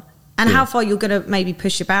depends on. And how far you're going to maybe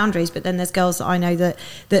push your boundaries. But then there's girls that I know that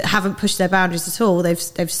haven't pushed their boundaries at all.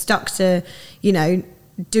 They've stuck to, you know,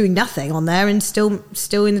 doing nothing on there and still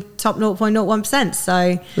in the top 0.01%.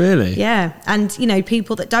 So really, yeah. And you know,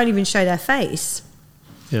 people that don't even show their face.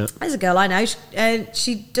 Yeah, there's a girl I know.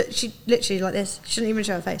 She literally like this. She shouldn't even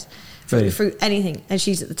show her face through anything, and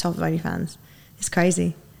she's at the top of OnlyFans. It's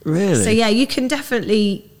crazy. Really. So yeah, you can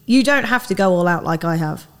definitely. You don't have to go all out like I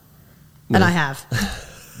have, and I have.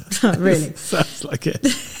 Really, sounds like it.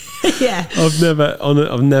 Yeah, I've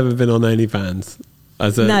never been on OnlyFans.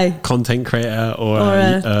 As a content creator or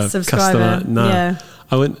a subscriber. Customer. No. Yeah.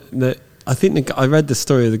 I read the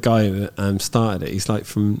story of the guy that started it. He's like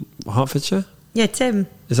from Hertfordshire. Yeah, Tim.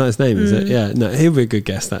 Is that his name, is it? Yeah. No, he'd be a good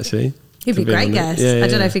guest, actually. He'd be a great guest. Yeah, I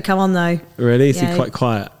don't know if he'd come on, though. Really? Is he quite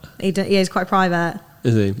quiet? He's quite private.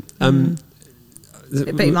 Is he? But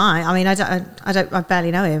he might. I mean, I barely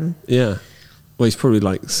know him. Yeah. Well, he's probably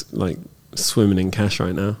like swimming in cash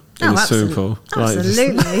right now. In the swimming pool.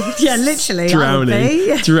 Absolutely. Yeah, literally.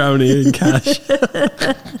 Drowning in cash.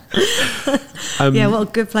 Yeah, what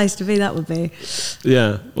a good place to be that would be.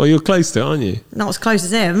 Yeah. Well, you're close to it, aren't you? Not as close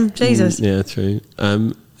as him. Jesus. Yeah, true.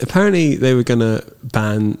 Apparently, they were going to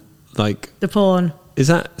ban, like... the porn. Is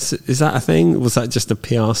that a thing? Was that just a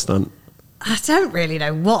PR stunt? I don't really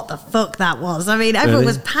know what the fuck that was. I mean, everyone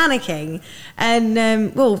was panicking. And,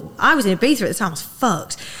 I was in Ibiza at the time. I was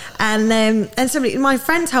fucked. And somebody, my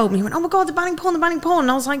friend told me, he went, "Oh my God, they're banning porn,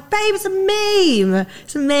 And I was like, babe, it's a meme.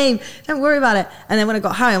 It's a meme. Don't worry about it. And then when I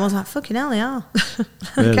got home, I was like, fucking hell, they are.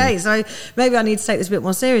 Really? Okay, so maybe I need to take this a bit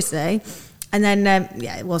more seriously. And then,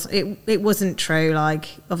 it wasn't true.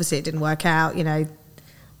 Like, obviously it didn't work out, you know.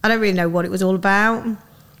 I don't really know what it was all about.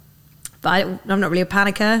 But I'm not really a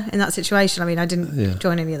panicker in that situation. I mean, I didn't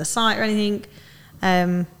join any other site or anything.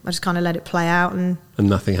 I just kind of let it play out, and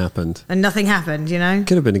nothing happened. You know.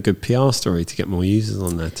 Could have been a good PR story to get more users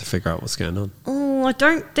on there to figure out what's going on. Oh, I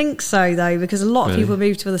don't think so though, because a lot of people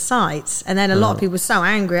moved to other sites, and then a lot of people were so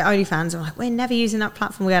angry at OnlyFans. I'm like, we're never using that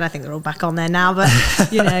platform again. I think they're all back on there now, but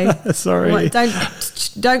you know, sorry,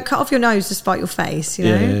 don't cut off your nose to spite your face. You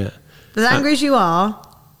know, yeah. As angry as you are,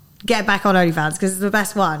 get back on OnlyFans because it's the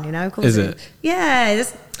best one. You know, of course. Is it? Yeah.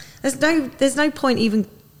 There's no point even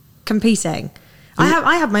competing.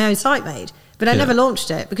 I have my own site made, but I never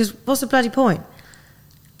launched it because what's the bloody point?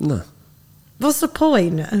 No. What's the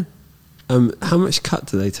point? How much cut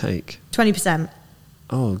do they take? 20%.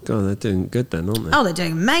 Oh God, they're doing good then, aren't they? Oh, they're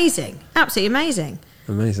doing amazing, absolutely amazing.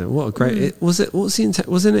 Amazing! What a great!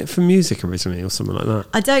 Wasn't it for music originally or something like that?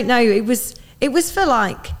 I don't know. It was for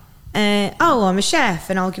like, I'm a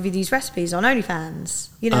chef and I'll give you these recipes on OnlyFans.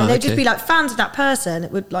 You know, they'd just be like fans of that person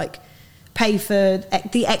that would like pay for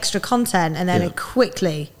the extra content, and then it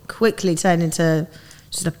quickly turned into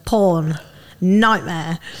just a porn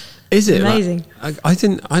nightmare. Is it amazing? Like,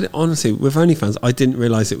 I honestly, with OnlyFans, I didn't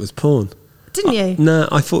realise it was porn. Didn't you? No,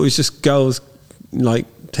 I thought it was just girls like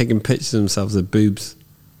taking pictures of themselves of boobs,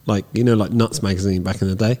 like, you know, like Nuts magazine back in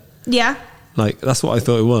the day. Yeah. Like that's what I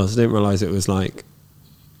thought it was. I didn't realise it was like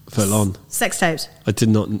full on sex tapes. I did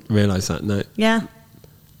not realise that. No. Yeah.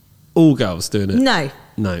 All girls doing it.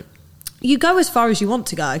 No. You go as far as you want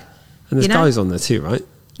to go. And there's guys on there too, right?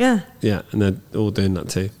 Yeah. Yeah, and they're all doing that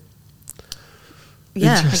too.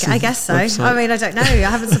 Yeah, I guess so. Website. I mean, I don't know. I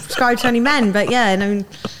haven't subscribed to any men, but yeah, I mean,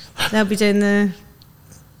 they'll be doing the...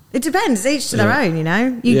 It depends. Each to their own, you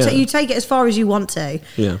know? You take it as far as you want to.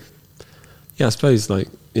 Yeah. Yeah, I suppose, like,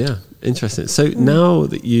 interesting. So now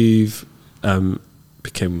that you've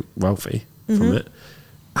become wealthy from it,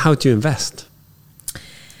 how do you invest?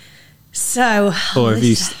 So, or are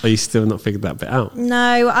you still not figured that bit out?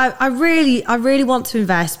 No, I really want to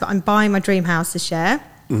invest, but I'm buying my dream house this year.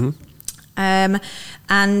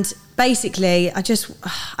 And basically,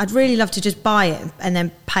 I'd really love to just buy it and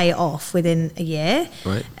then pay it off within a year.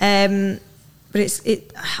 Right. But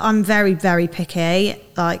I'm very, very picky.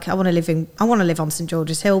 Like I want to live on St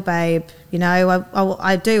George's Hill, babe. You know,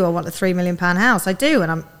 I do. I want a £3 million house. I do,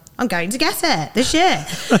 and I'm going to get it this year.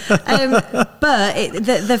 But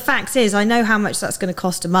the fact is, I know how much that's going to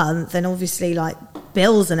cost a month, and obviously like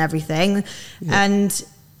bills and everything. Yeah. And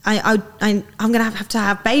I'm going to have to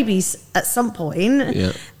have babies at some point.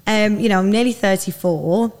 Yeah. You know, I'm nearly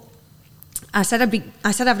 34. I said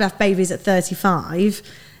I'd have babies at 35,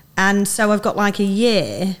 and so I've got like a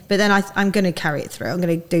year. But then I'm going to carry it through. I'm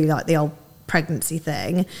going to do like the old pregnancy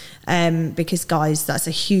thing, because guys, that's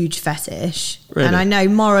a huge fetish. Really? And I know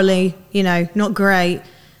morally, you know, not great.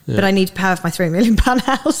 Yeah. But I need to pay off my £3 million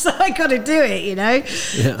house, so I got to do it, you know.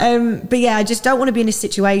 Yeah. But yeah, I just don't want to be in a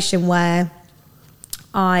situation where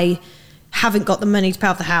I haven't got the money to pay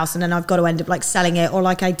off the house, and then I've got to end up like selling it, or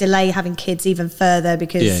like I delay having kids even further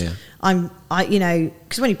because you know,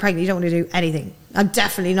 because when you're pregnant, you don't want to do anything. I'm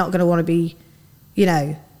definitely not going to want to be, you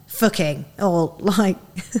know, fucking or like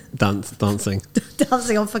dancing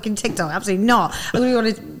on fucking TikTok. Absolutely not. I really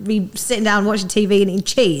want to be sitting down watching TV and eating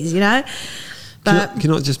cheese, you know. But can you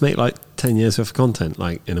not just make like 10 years worth of content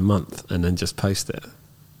like in a month and then just post it?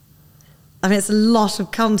 I mean, it's a lot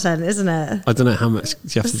of content, isn't it? I don't know how much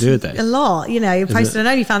you have to do a day. A lot, you know. You're posting on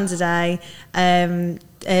OnlyFans a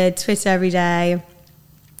day, Twitter every day,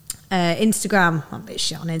 Instagram. I'm a bit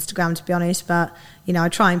shit on Instagram, to be honest, but you know, I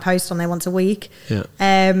try and post on there once a week. Yeah.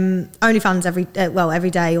 OnlyFans every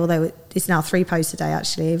day, although it's now 3 posts a day.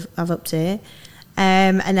 Actually, I've upped it.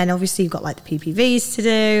 And then obviously you've got like the PPVs to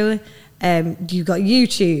do. You've got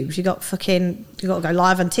YouTube. You got to go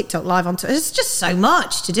live on TikTok, live on Twitter. It's just so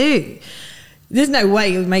much to do. There's no way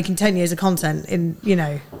you're making 10 years of content in, you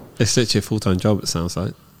know. It's literally a full-time job, it sounds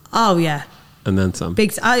like. Oh, yeah. And then some.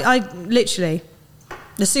 I literally,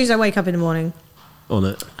 as soon as I wake up in the morning. On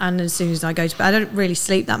it. And as soon as I go to bed, I don't really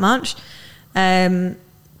sleep that much.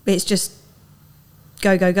 It's just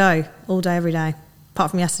go, all day, every day.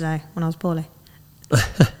 Apart from yesterday when I was poorly.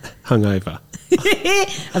 Hungover.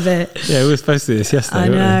 A bit. Yeah, we were supposed to do this yesterday. I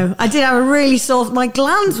know. I did have a really sore... My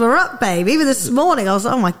glands were up, babe. Even this morning, I was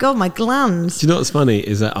like, oh my God, my glands. Do you know what's funny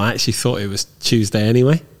is that I actually thought it was Tuesday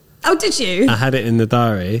anyway. Oh, did you? I had it in the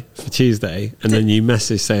diary for Tuesday, and then you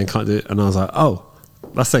messaged saying can't do it, and I was like, oh,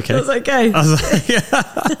 that's okay. That's okay. I was like, yeah.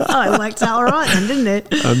 Oh, it worked out all right then, didn't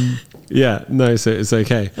it? Yeah, no, so it's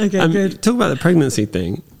okay. Okay, good. Talk about the pregnancy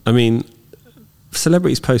thing. I mean,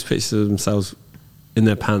 celebrities post pictures of themselves in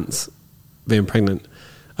their pants being pregnant.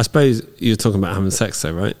 I suppose you're talking about having sex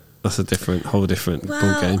though, right? That's a whole different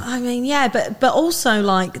ball game. I mean, yeah, but also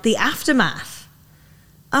like the aftermath.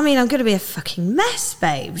 I mean, I'm going to be a fucking mess,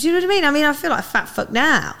 babe. Do you know what I mean? I mean, I feel like a fat fuck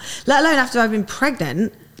now, let alone after I've been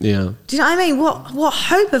pregnant. Yeah. Do you know what I mean? What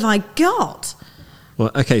hope have I got? Well,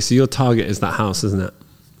 okay, so your target is that house, isn't it?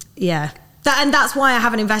 Yeah. And that's why I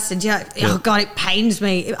haven't invested. Yeah. Oh, God, it pains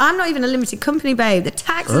me. I'm not even a limited company, babe. The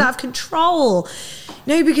tax is out of control.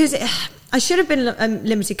 No, because I should have been a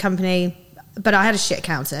limited company, but I had a shit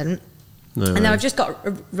accountant. No and way. then I've just got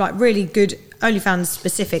a really good OnlyFans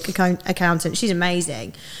specific accountant. She's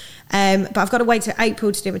amazing. But I've got to wait till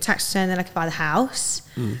April to do my tax return, then I can buy the house.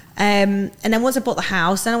 And then once I bought the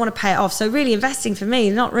house, then I want to pay it off. So really investing for me,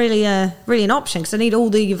 not really an option, because I need all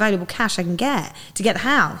the available cash I can get to get the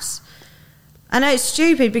house. I know it's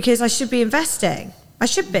stupid because I should be investing. I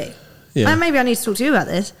should be. Yeah. And maybe I need to talk to you about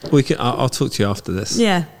this. I'll talk to you after this.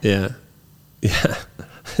 Yeah. Yeah. Yeah.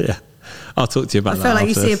 Yeah. I'll talk to you about that. I feel like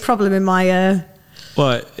you see a problem in my...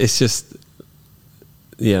 Well, it's just...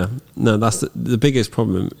 Yeah. No, that's the biggest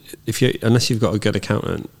problem. Unless you've got a good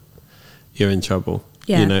accountant, you're in trouble.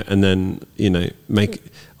 Yeah. You know, and then,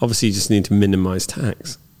 obviously you just need to minimise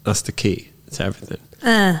tax. That's the key to everything.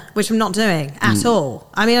 Which I'm not doing at all.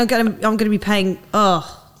 I mean, I'm going to be paying...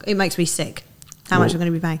 Oh, it makes me sick. How much I'm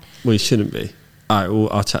going to be paying. Well, you shouldn't be. All right, well,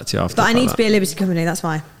 I'll chat to you after. But I need to be a limited company, that's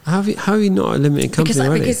why. How are you not a limited company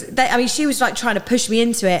already? Because she was like trying to push me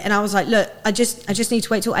into it, and I was like, look, I just need to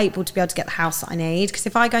wait till April to be able to get the house that I need. Because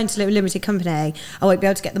if I go into a limited company, I won't be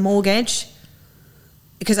able to get the mortgage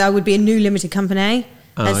because I would be a new limited company.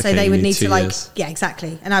 And so they would need to years. Yeah,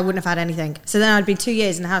 exactly. And I wouldn't have had anything. So then I'd be 2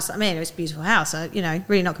 years in the house that I'm in. It was a beautiful house. So,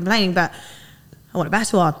 really not complaining, but I want a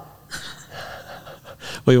better one.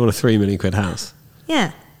 Well, you want a £3 million house?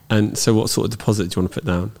 Yeah. And so what sort of deposit do you want to put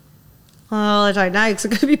down? Oh, I don't know, because I'm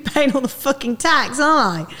going to be paying all the fucking tax,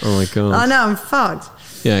 aren't I? Oh, my God. I know, I'm fucked.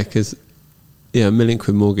 Yeah, because, £1 million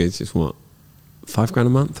mortgage is what? £5,000 a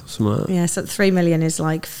month or something like that? Yeah, so 3 million is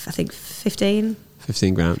like, I think, 15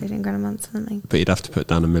 grand. 15 grand a month, something. But you'd have to put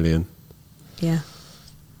down $1 million. Yeah.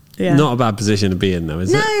 Yeah. Not a bad position to be in, though,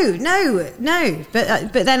 is it? No.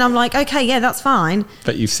 But then I'm like, okay, yeah, that's fine.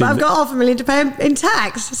 But I've got $500,000 to pay in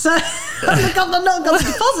tax, so I've not got a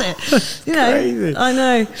deposit. Crazy. I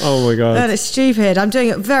know. Oh my God. And it's stupid. I'm doing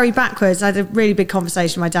it very backwards. I had a really big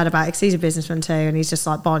conversation with my dad about it because he's a businessman too, and he's just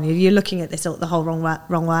like, Bon, you're looking at this the whole wrong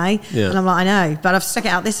way. Yeah. And I'm like, I know, but I've stuck it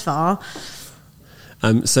out this far.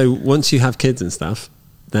 So once you have kids and stuff,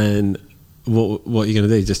 then what are you going to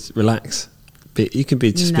do? Just relax? You could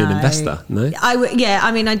be just be an investor, no?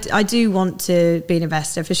 I do want to be an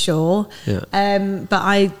investor for sure. Yeah. But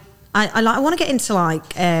I want to get into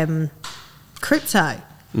crypto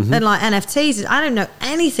and like NFTs. I don't know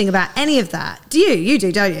anything about any of that. Do you? You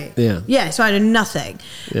do, don't you? Yeah. Yeah. So I know nothing.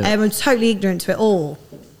 Yeah. I'm totally ignorant to it all.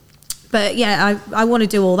 But yeah, I want to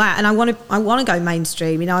do all that, and I want to go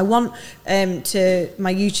mainstream. I want to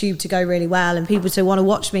my YouTube to go really well, and people to want to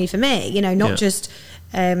watch me for me. Not just.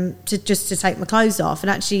 To take my clothes off and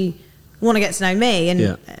actually want to get to know me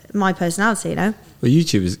and my personality, Well,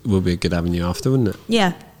 YouTube will be a good avenue after, wouldn't it?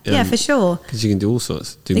 Yeah, for sure. Because you can do all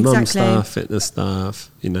sorts. Mum stuff, fitness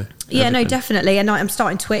stuff, Yeah, everything. no, definitely. And I'm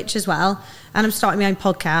starting Twitch as well. And I'm starting my own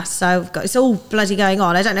podcast. So it's all bloody going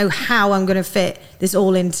on. I don't know how I'm going to fit this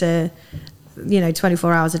all into...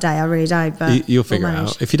 24 hours a day. I really don't, but you'll figure it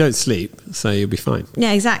out. If you don't sleep, so you'll be fine.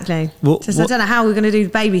 Yeah, exactly. I don't know how we're going to do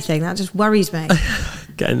the baby thing. That just worries me.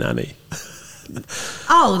 Get a nanny.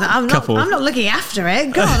 Oh, I'm not looking after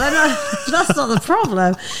it. God, that's not the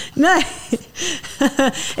problem. No,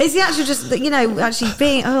 it's the actual actually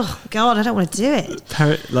being. Oh God, I don't want to do it.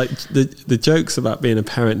 The jokes about being a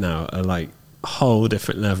parent now are like a whole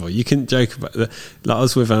different level. You can joke about I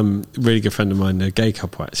was with a really good friend of mine, a gay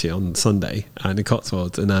couple actually, on Sunday in the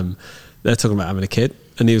Cotswolds, and they're talking about having a kid,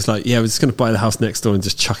 and he was like, "Yeah, we're just going to buy the house next door and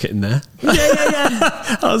just chuck it in there." Yeah.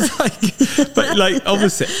 I was like, but like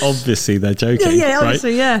obviously they're joking,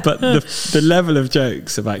 obviously, right? yeah. But the level of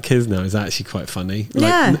jokes about kids now is actually quite funny.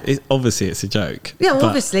 Obviously it's a joke. Yeah,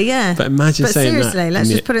 obviously, yeah. But imagine saying that. Seriously, let's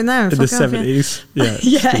just put it in there. In the 70s,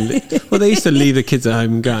 yeah. Well, they used to leave the kids at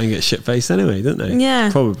home and go out and get shit faced anyway, didn't they?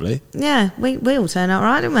 Yeah, probably. Yeah, we all turn out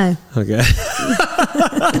right, don't we? Okay.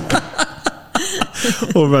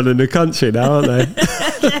 all running the country now, aren't they?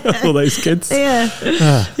 All those kids. Yeah,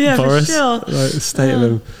 Boris, for sure. like, the state of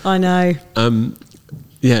them. I know.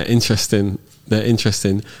 Yeah, interesting. They're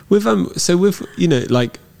interesting. With so with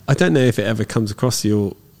like, I don't know if it ever comes across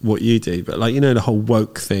what you do, but like, the whole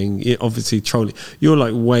woke thing, obviously trolling, you're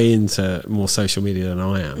like way into more social media than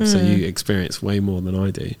I am, so you experience way more than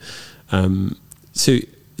I do. So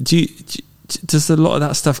does a lot of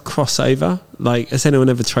that stuff cross over? Like, has anyone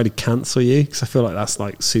ever tried to cancel you? Because I feel like that's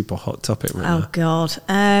like super hot topic right now. Oh God.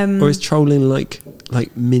 Or is trolling like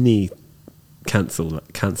mini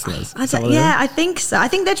cancellers? I think so. I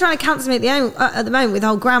think they're trying to cancel me at the moment with the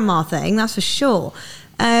whole grandma thing. That's for sure.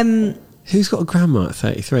 Who's got a grandma at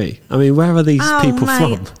 33? I mean, where are these people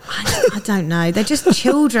from? I don't know. They're just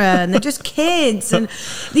children. They're just kids. And,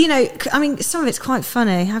 I mean, some of it's quite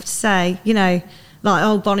funny, I have to say.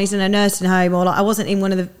 Like, Bonnie's in a nursing home, or like I wasn't in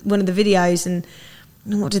one of the videos, and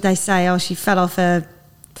what did they say? Oh, she fell off a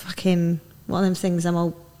fucking, one of them things, them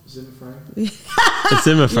old... Zimmer frame. A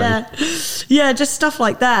Zimmer frame. Yeah, just stuff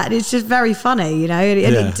like that. It's just very funny, and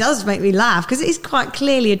it does make me laugh because it is quite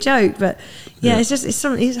clearly a joke. But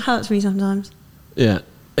it hurts me sometimes. Yeah,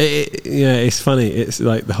 it's funny. It's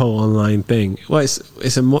like the whole online thing. Well,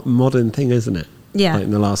 it's a modern thing, isn't it? Yeah, like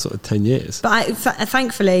in the last sort of 10 years. But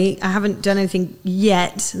thankfully, I haven't done anything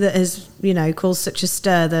yet that has caused such a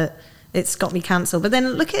stir that it's got me cancelled. But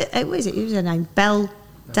then look at what is it? Who's her name? Belle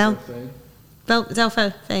Delphine.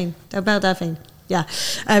 Yeah.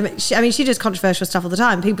 She does controversial stuff all the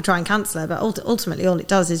time. People try and cancel her, but ultimately all it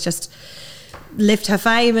does is just lift her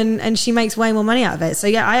fame, and she makes way more money out of it. So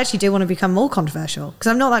yeah, I actually do want to become more controversial, because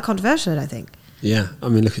I'm not that controversial, I don't think. Yeah. I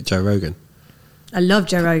mean, look at Joe Rogan. I love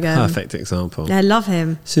Joe Rogan. Perfect example. Yeah, I love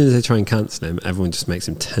him. As soon as they try and cancel him, everyone just makes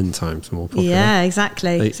him 10 times more popular. Yeah,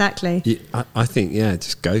 exactly. I think,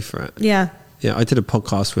 just go for it. Yeah. Yeah, I did a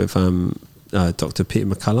podcast with Dr. Peter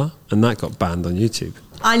McCullough, and that got banned on YouTube.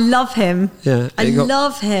 I love him. Yeah. I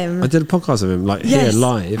love him. I did a podcast of him, here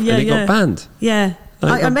live, and it got banned. Yeah.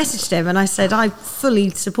 I messaged him and I said, I fully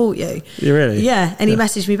support you. You really? Yeah. And he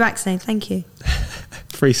messaged me back saying, thank you.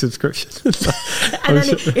 Free subscription. And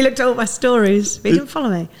then he looked at all my stories, but he didn't follow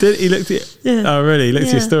me. Did he looked at? Yeah. Oh, really? He looked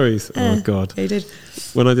at your stories? Oh, God. He did.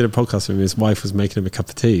 When I did a podcast with him, his wife was making him a cup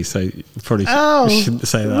of tea, so you probably shouldn't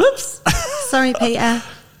say that. Whoops. Sorry, Peter.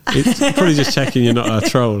 It's probably just checking you're not a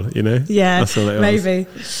troll, Yeah, that's all it was.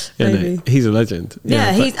 maybe. No, he's a legend.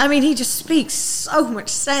 Yeah, he just speaks so much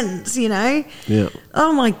sense, Yeah.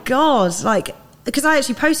 Oh my God, like, because I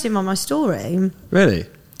actually posted him on my story. Really?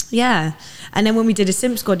 Yeah, and then when we did a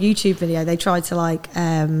Simp Squad YouTube video, they tried to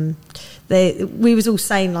we was all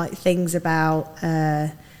saying like things about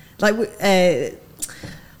how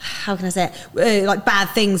can I say it? Like bad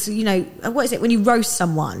things, what is it when you roast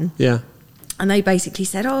someone? Yeah. And they basically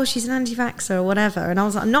said, "Oh, she's an anti-vaxxer or whatever," and I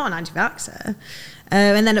was like, "I'm not an anti-vaxxer."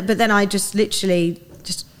 But then I just literally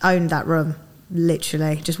just owned that room,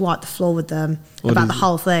 literally just wiped the floor with them about the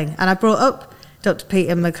whole thing, and I brought up Dr.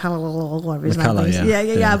 Peter McCullough, whatever his name is.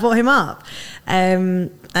 Yeah. I brought him up,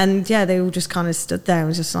 and they all just kind of stood there and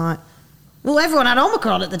was just like, "Well, everyone had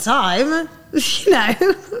Omicron at the time,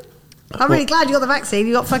 I'm really glad you got the vaccine.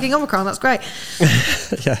 You got fucking Omicron. That's great."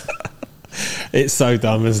 Yeah, it's so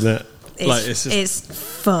dumb, isn't it? It's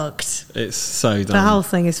fucked. It's so dumb. The whole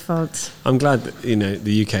thing is fucked. I'm glad that,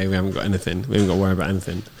 the UK, we haven't got anything. We haven't got to worry about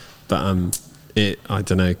anything. But I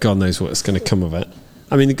don't know. God knows what's going to come of it.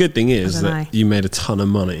 I mean, the good thing is that you made a ton of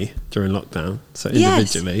money during lockdown. So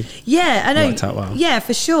individually, I know. Worked out well. Yeah,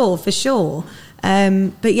 for sure.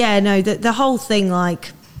 But yeah, no, the whole thing,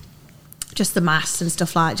 like just the masks and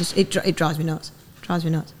stuff like that, it drives me nuts.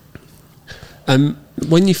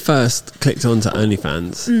 When you first clicked onto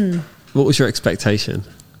OnlyFans, what was your expectation?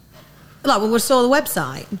 Like when we saw the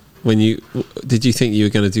website. Did you think you were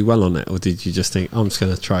going to do well on it, or did you just think, I'm just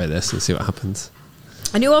going to try this and see what happens?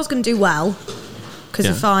 I knew I was going to do well, because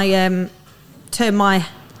if I turn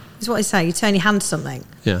is what I say, you turn your hand to something.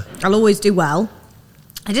 Yeah. I'll always do well.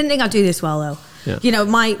 I didn't think I'd do this well though. Yeah.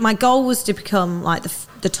 My goal was to become like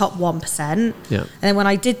the top 1%. Yeah. And then when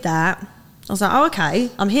I did that, I was like, oh, okay,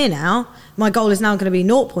 I'm here now. My goal is now going to be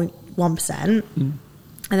 0.1%.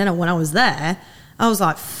 And then when I was there, I was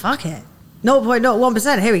like, fuck it.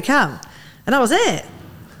 0.01%, here we come. And that was it.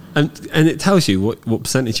 And it tells you what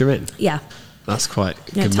percentage you're in? Yeah. That's quite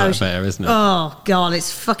good motivator, isn't it? Oh, God,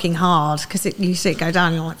 it's fucking hard, because you see it go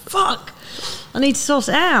down and you're like, fuck, I need to sort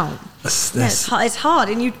it out. It's hard,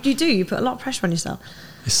 and you put a lot of pressure on yourself.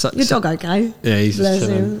 Your dog okay? Yeah, he's just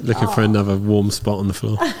chilling, looking for another warm spot on the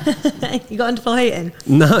floor. You got underfloor heating?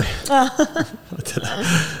 No. I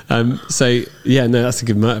don't know. So, yeah, no, that's a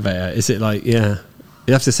good motivator. Is it like,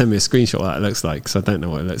 You have to send me a screenshot of what it looks like, because I don't know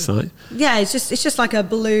what it looks like. Yeah, it's just like a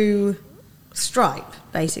blue stripe,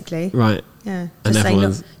 basically. Right. Yeah. And Just saying, look,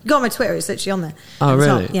 everyone's... you go on my Twitter, it's literally on there. Oh, At the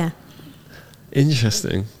really? top, yeah.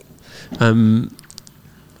 Interesting.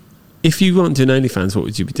 If you weren't doing OnlyFans, what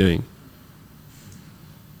would you be doing?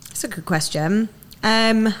 That's a good question.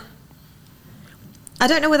 I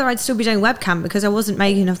don't know whether I'd still be doing webcam because I wasn't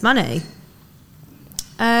making enough money.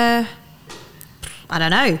 I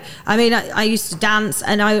don't know. I mean, I used to dance,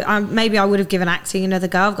 and I maybe I would have given acting another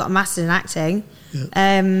go. I've got a master's in acting,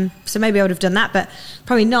 so maybe I would have done that, but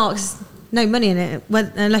probably not, 'cause no money in it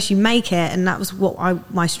unless you make it, and that was what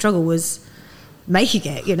my struggle was, making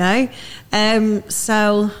it.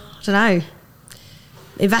 So I don't know.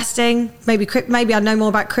 Investing, maybe I'd know more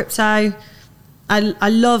about crypto. I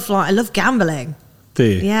love gambling. Do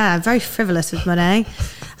you? Yeah, I'm very frivolous with money.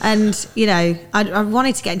 And, I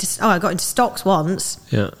wanted to get into... I got into stocks once.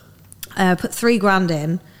 Yeah. Put $3,000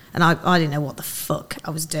 in, and I didn't know what the fuck I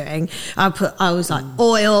was doing. I was like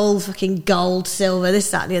oil, fucking gold, silver, this,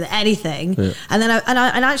 that, and the other, anything. Yeah. And then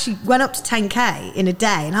I actually went up to 10K in a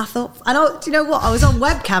day, and I thought, do you know what? I was on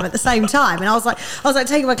webcam at the same time, and I was like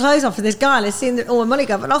taking my clothes off for this guy, and I seen all my money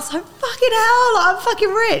go up, and I was like, fucking hell, I'm fucking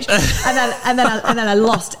rich. and then I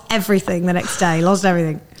lost everything the next day. Lost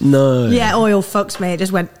everything. No. Yeah, oil fucked me. It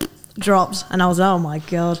just dropped, and I was like, oh my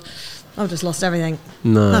god, I've just lost everything.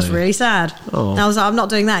 No. That's really sad. Oh. And I was like, I'm not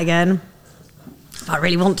doing that again. If I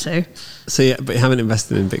really want to. So yeah, but you haven't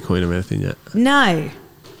invested in Bitcoin or anything yet? No,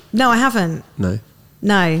 I haven't. No.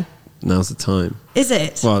 Now's the time. Is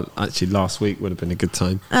it? Well, actually, last week would have been a good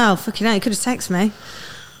time. Oh, fucking hell, you could have texted me.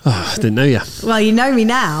 Oh, I didn't know you. Well, you know me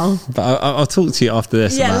now. But I'll talk to you after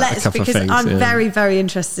this about a couple of things. I'm very, very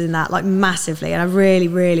interested in that, like massively, and I really,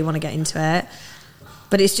 really want to get into it.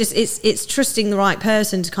 But it's just, it's trusting the right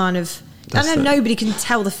person to kind of... I know nobody can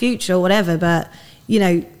tell the future or whatever, but,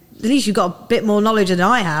 at least you've got a bit more knowledge than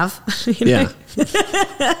I have. Yeah.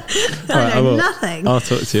 I know nothing. I'll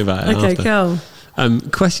talk to you about it Okay, after. cool.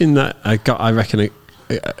 Question that I reckon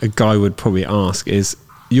a guy would probably ask is,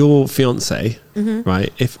 your fiance,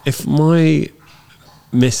 right? If my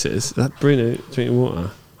missus, that Bruno drinking water,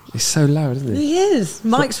 he's so loud, isn't he? He is.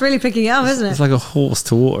 Mike's really picking it up, isn't it? It's like a horse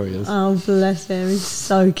to water, he is. Oh, bless him. He's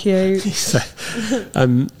so cute.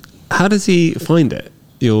 How does he find it,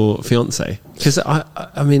 your fiance? Because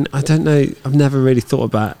I mean, I don't know. I've never really thought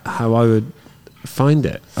about how I would find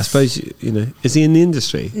it. I suppose, is he in the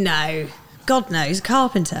industry? No. God knows.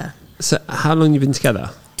 Carpenter. So how long you been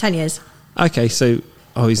together? 10 years. Okay, so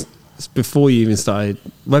it's before you even started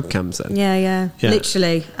webcams then? Yeah.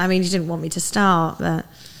 Literally. I mean, he didn't want me to start, but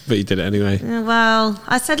you did it anyway. Well,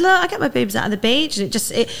 I said, look, I get my boobs out of the beach, and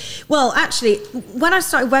well, actually, when I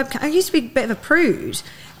started webcam, I used to be a bit of a prude,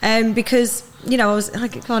 because I was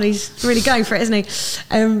like, God, he's really going for it, isn't he?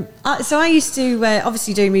 So I used to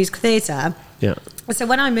obviously do musical theatre. Yeah. So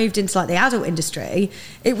when I moved into like the adult industry,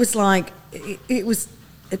 it was like it was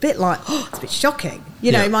a bit like, it's a bit shocking.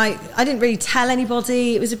 I didn't really tell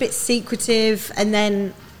anybody. It was a bit secretive, and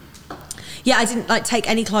then I didn't like take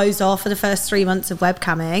any clothes off for the first 3 months of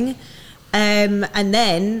webcamming. And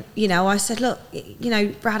then, I said, look,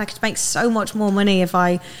 Brad, I could make so much more money if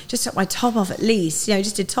I just took my top off at least,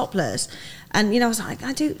 just did topless. And, I was like,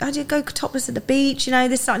 I do go topless at the beach,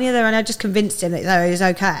 this, that and the other. And I just convinced him that it was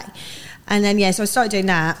okay. And then, so I started doing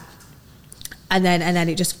that. And then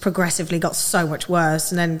it just progressively got so much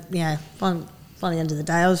worse. And then, by the end of the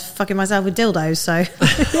day, I was fucking myself with dildos. So,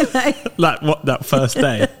 Like what, that first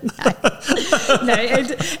day? No,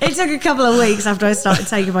 it took a couple of weeks after I started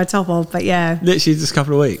taking my top off. But yeah. Literally just a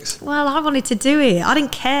couple of weeks? Well, I wanted to do it. I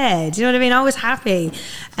didn't care. Do you know what I mean? I was happy.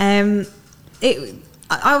 I'm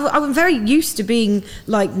very used to being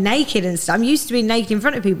like naked and stuff. I'm used to being naked in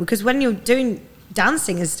front of people, because when you're doing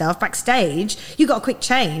dancing and stuff backstage, you got a quick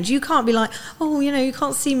change. You can't be like, you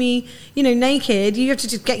can't see me, naked. You have to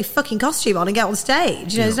just get your fucking costume on and get on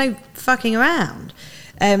stage. There's no fucking around.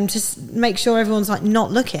 Just make sure everyone's like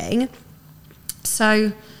not looking.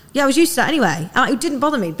 So I was used to that anyway. It didn't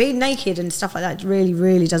bother me. Being naked and stuff like that really,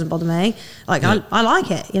 really doesn't bother me. Like I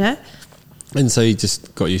like it, And so you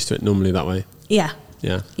just got used to it normally that way? Yeah.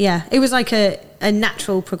 It was like a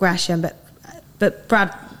natural progression, but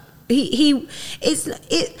Brad, it's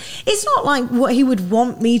not like what he would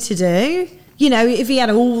want me to do. If he had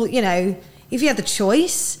if he had the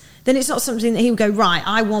choice, then it's not something that he would go, right,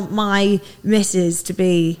 I want my missus to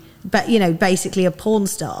be, basically a porn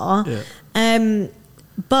star. Yeah.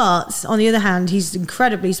 But on the other hand, he's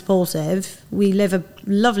incredibly supportive. We live a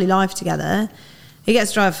lovely life together. He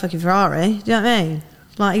gets to drive a fucking Ferrari. Do you know what I mean?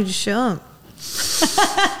 Like, he just shut up.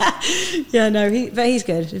 But he's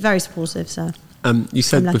good. He's very supportive, so. You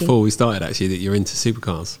said I'm lucky. before we started actually that you're into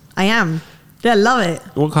supercars. I am. Yeah, love it.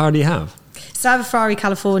 What car do you have? So I have a Ferrari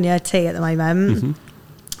California T at the moment.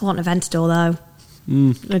 I want an Aventador though.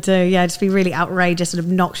 I do, yeah. Just be really outrageous and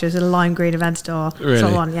obnoxious with a lime green Aventador. Really? That's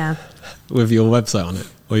what I want, yeah. With your website on it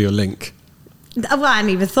or your link, Well, I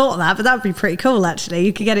hadn't even thought of that, but that would be pretty cool actually.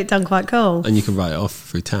 You could get it done quite cool. and you can write it off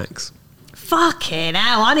through tax. Fucking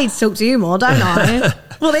hell, I need to talk to you more, don't I?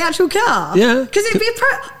 Well, the actual car? Yeah. Because it'd be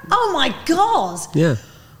oh my God. Yeah,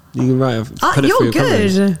 you can write it. Put it through You're your company.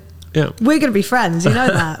 good. Yeah, We're going to be friends, you know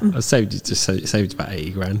that. I saved about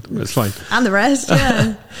 80 grand. That's fine. And the rest,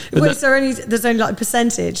 yeah. But Wait, so there's only like a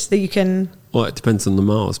percentage that you can... Well, it depends on the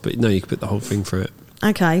miles, but no, you can put the whole thing through it.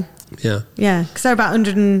 Okay. Yeah, Yeah, because they're about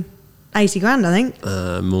 180 grand, I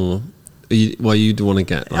think. more. You'd want to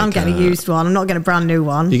get. Like, I'm getting a used one. I'm not getting a brand new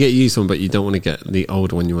one. You get a used one, but you don't want to get the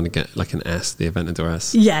old one. You want to get like an S, the Aventador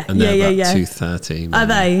S. Yeah, and they're yeah. about 230. Are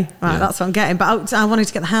they? Right, Yeah. that's what I'm getting. But I wanted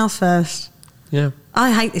to get the house first. Yeah.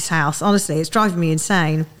 I hate this house, honestly. It's driving me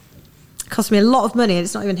insane. It cost me a lot of money and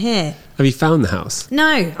it's not even here. Have you found the house?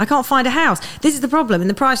 No, I can't find a house. This is the problem. And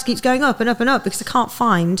the price keeps going up and up and up because I can't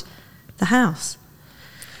find the house.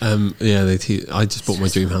 Yeah, I just bought my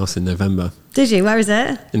dream house in November Did you? Where is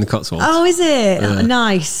it? in the Cotswolds. Oh, is it? Yeah.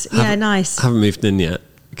 Nice. Yeah, nice. I haven't moved in yet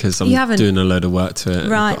because I'm You haven't? doing a load of work to it.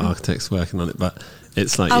 Right. I've got architects working on it, but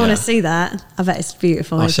it's like, I want to see that. I bet it's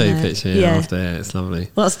beautiful. I'll show you a isn't it? picture Yeah. after. Yeah, it's lovely.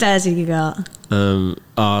 What stairs have you got?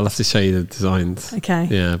 I'll have to show you the designs. Okay.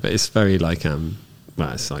 Yeah, but it's very like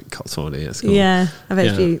it's like Cotswoldy. It's cool. Yeah, I bet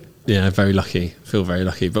it's cute. Yeah, very lucky. Feel very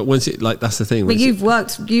lucky. But once it that's the thing. But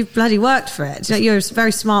once you've bloody worked for it. You're a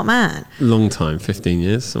very smart man. long time, 15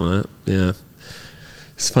 years, something like that. Yeah,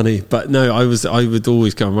 it's funny. But no, I would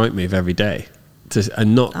always go and write move every day,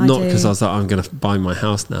 and not because I was like I'm going to buy my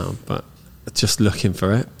house now, but just looking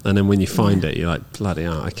for it. And then when you find it, you're like bloody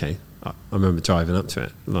hell. Okay, I remember driving up to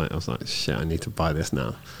it. Like I was like shit, I need to buy this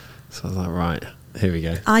now. So I was like right. Here we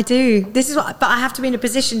go. I do. This is what, but I have to be in a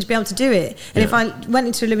position to be able to do it. And if I went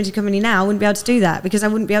into a limited company now, I wouldn't be able to do that because I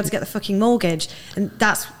wouldn't be able to get the fucking mortgage. And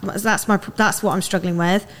that's what I'm struggling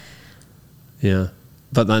with. Yeah,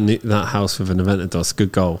 but that house with an Aventador's a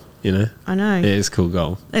good goal. You know, I know. it is a cool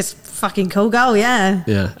goal. It's a fucking cool goal, yeah.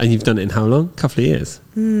 Yeah, and you've done it in how long? A couple of years.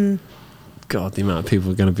 God, the amount of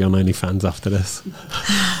people are going to be on OnlyFans after this.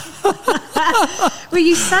 Well,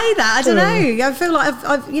 you say that. I don't know. I feel like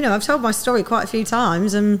I've told my story quite a few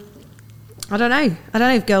times, and I don't know. I don't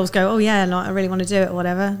know if girls go, oh yeah, like I really want to do it or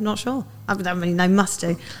whatever. I'm not sure. I don't really know. Must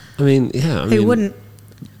do. I mean, yeah. Who wouldn't?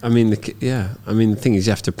 I mean, the thing is,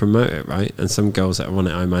 you have to promote it, right? And some girls that are on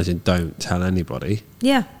it, I imagine, don't tell anybody,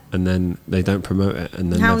 Yeah. and then they don't promote it,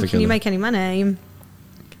 and then How never can you make any money?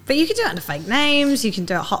 But you can do it under fake names. You can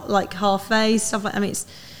do it like half face stuff like. I mean,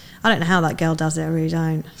 I don't know how that girl does it. I really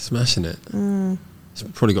don't. smashing it. It's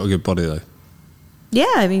probably got a good body though. Yeah,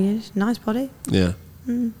 I mean, it's a nice body. Yeah.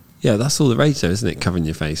 Yeah, that's all the rage though, isn't it? Covering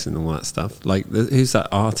your face and all that stuff. Like, who's that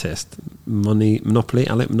artist? Alec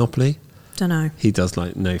Monopoly? Don't know. He does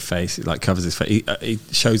like no face. He like covers his face. He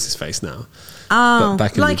shows his face now. Oh, But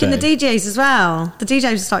back like in the DJs as well. The DJs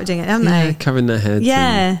have started doing it, haven't Yeah, they? covering their heads.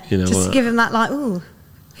 Yeah, and, you know, just all to that. give him that like, ooh,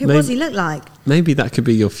 who Maybe- does he look like? Maybe that could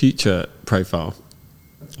be your future profile,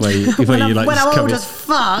 where you when like I'm just old cover- as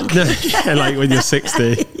fuck. No, yeah, like when you're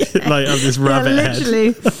 60, like have this rabbit head,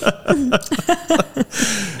 literally.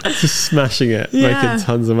 just smashing it, Yeah. making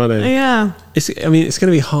tons of money. Yeah. It's going to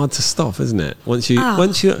be hard to stop, isn't it? Once you, How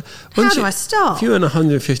do I stop? If you earn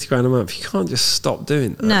 150 grand a month, you can't just stop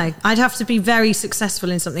doing that. No, I'd have to be very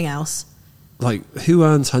successful in something else. Like, who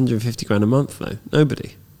earns 150 grand a month though?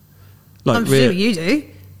 Nobody. Like, I'm assuming you do.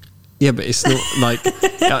 Yeah, but it's not like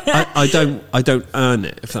I don't earn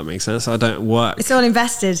it, if that makes sense. I don't work. It's all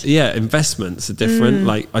invested. Yeah, investments are different.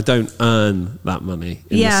 Like, I don't earn that money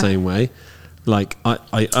in the same way. Like,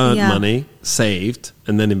 I earned money, saved,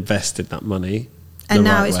 and then invested that money. And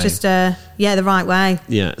now right it's way. just the right way.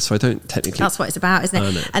 Yeah, so I don't technically. That's what it's about, isn't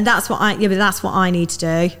earn it? it. And that's what but that's what I need to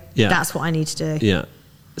do. Yeah. That's what I need to do. Yeah,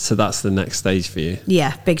 so that's the next stage for you.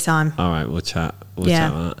 Yeah, big time. All right, we'll chat. We'll Yeah.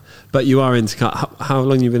 chat about that. But you are into cars. How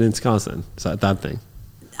long have you been into cars then? Is that a dad thing?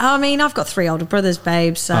 I mean, I've got 3 older brothers,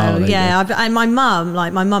 babe. So Oh, there you and my mum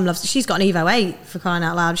loves. She's got an Evo 8 for crying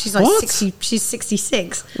out loud. She's like What? 60. She's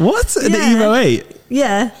 66. What? An Yeah. Evo 8?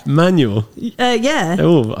 Yeah, Manual? yeah,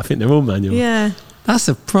 I think they're all manual. yeah. That's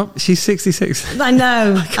a prop. She's 66. I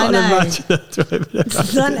know. I Can't know. imagine her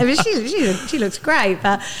driving I mean, she looks great,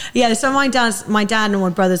 but yeah. So my dad and my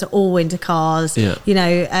brothers are all into cars. Yeah. You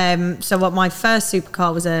know, so what my first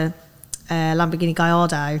supercar was a Lamborghini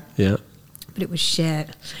Gallardo, Yeah. but it was shit.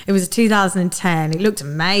 It was a 2010. It looked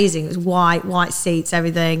amazing. It was white seats,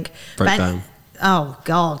 everything. Broke down. oh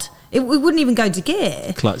God, it wouldn't even go to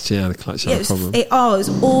gear. Clutch, the clutch had a problem. It was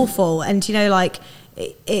awful. And you know, like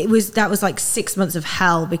that was like 6 months of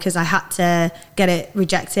hell because I had to get it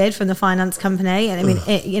rejected from the finance company. And I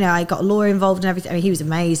mean, I got a lawyer involved and everything. I mean, he was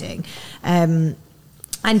amazing. I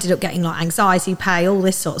ended up getting like anxiety pay, all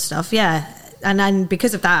this sort of stuff. Yeah. And then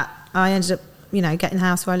because of that, I ended up, getting the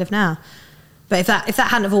house where I live now. But if that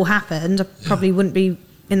hadn't have all happened, I probably wouldn't be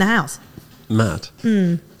in the house. Mad.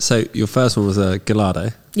 So your first one was a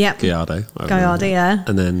Gallardo. Yep. Gallardo, yeah.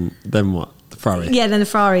 And then what? The Ferrari. Yeah, then the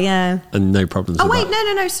Ferrari, yeah. And no problems. Oh with wait,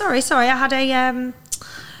 that. no. Sorry. I had a.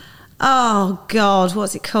 Oh God,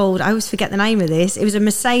 what's it called? I always forget the name of this. It was a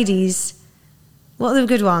Mercedes. What are the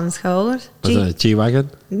good ones called? Was it a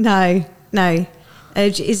G-Wagon? No. It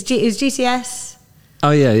was GTS.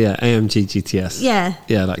 Oh yeah, AMG GTS. Yeah.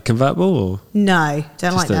 Yeah, like convertible or? No,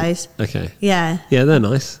 don't like those. Okay. Yeah. Yeah, they're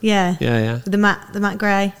nice. Yeah. Yeah. The matte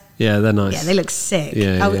grey. Yeah, they're nice. Yeah, they look sick.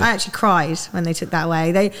 Yeah, I actually cried when they took that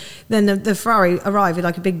away. Then the Ferrari arrived with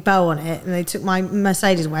like a big bow on it, and they took my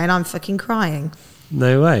Mercedes away, and I'm fucking crying.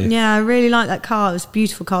 No way. Yeah, I really like that car. It was a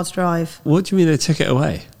beautiful car to drive. What do you mean they took it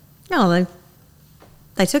away? No,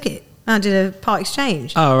 they took it. I did a part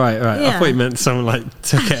exchange. Oh, right. Yeah. I thought you meant someone like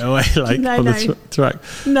took it away like on the track.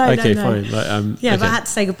 No, okay, no. fine. Like, yeah, okay. but I had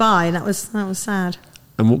to say goodbye, and that was sad.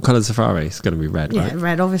 And what colour's the Ferrari? It's going to be red, right? Yeah,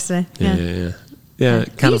 red, obviously. Yeah,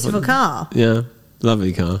 beautiful car. Yeah,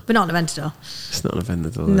 lovely car. But not an Aventador. It's not an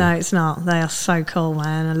Aventador. No, it's not. They are so cool,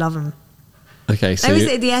 man. I love them. Okay, so is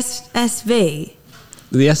it the SV?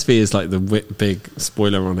 The SV is like the big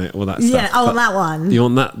spoiler on it, all that stuff. Yeah, I want that one. You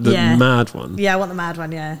want that, the mad one? Yeah, I want the mad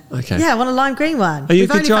one, yeah. Okay. Yeah, I want a lime green one. Are you a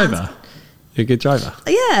good driver? You're a good driver?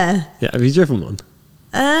 Yeah. Yeah, have you driven one?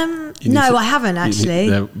 No, I haven't actually.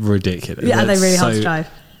 They're ridiculous. Yeah, they're really hard to drive.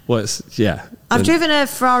 I've driven a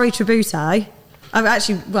Ferrari Tributo.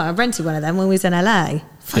 I rented one of them when we was in LA.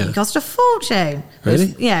 Fucking cost a fortune.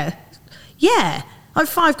 Really? Yeah. Like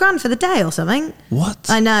 $5,000 for the day or something. What?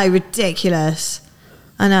 I know, ridiculous.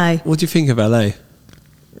 I know. What do you think of LA?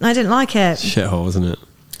 I didn't like it. Shithole, isn't it?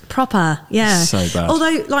 Proper, yeah. So bad.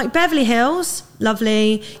 Although, like Beverly Hills,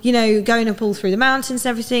 lovely. Going up all through the mountains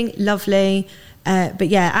and everything, lovely. But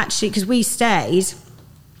yeah, actually, because we stayed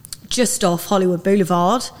just off Hollywood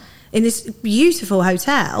Boulevard in this beautiful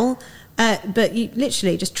hotel, but you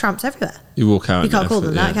literally just tramps everywhere. You walk out. You can't call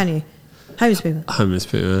them that, can you? Homeless people. Homeless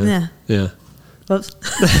people. Yeah. Whoops.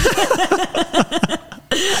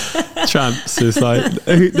 Tramps is like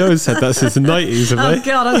no one said that since the 90s, have Oh they?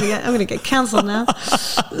 God, I'm gonna get cancelled now.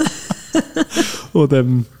 Or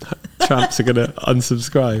them tramps are gonna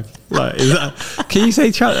unsubscribe. Like, is that? Can you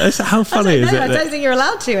say tramp? How funny is it? I don't think you're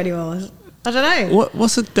allowed to anymore. I don't know.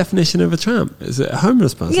 What's the definition of a tramp? Is it a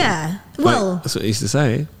homeless person? Yeah. Well, that's what they used to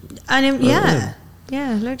say. And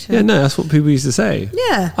yeah, literally. Yeah, no, that's what people used to say.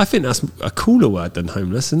 Yeah. I think that's a cooler word than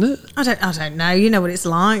homeless, isn't it? I don't know. You know what it's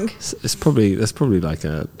like. There's probably like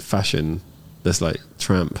a fashion. There's like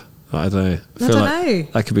tramp. I don't know. I feel like know.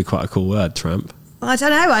 that could be quite a cool word, tramp. I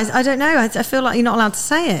don't know. I don't know. I feel like you're not allowed to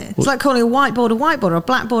say it. It's like calling a whiteboard, or a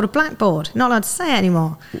blackboard. You're not allowed to say it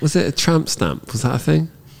anymore. Was it a tramp stamp? Was that a thing?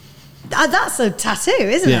 That's a tattoo,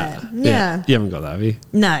 isn't it? Yeah. You haven't got that, have you?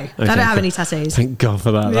 No, I don't have any tattoos. Thank God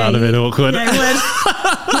for that. That would have been awkward. Yeah,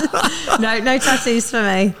 it would. No tattoos for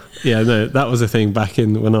me. Yeah, no, that was a thing back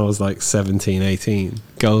in when I was like 17, 18.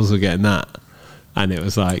 Girls were getting that. And it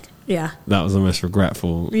was like, that was the most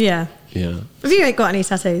regretful. Yeah. Yeah. Have you got any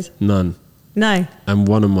tattoos? None. No. And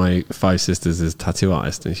one of my 5 sisters is a tattoo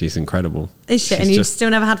artist and she's incredible. Is she? And you've still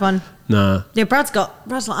never had one? Nah. Yeah, Brad's like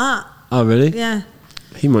that. Oh, really? Yeah.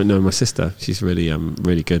 He might know my sister. She's really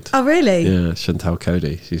really good. Oh, really? Yeah, Chantal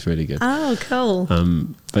Cody. She's really good. Oh, cool.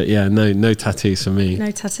 But yeah, no tattoos for me.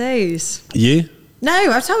 No tattoos. You? No,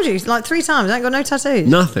 I've told you like 3 times. I ain't got no tattoos.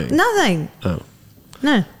 Nothing? Nothing. Oh.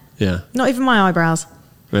 No. Yeah. Not even my eyebrows.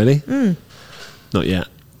 Really? Not yet.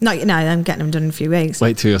 No, I'm getting them done in a few weeks.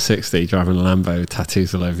 Wait till you're 60, driving a Lambo,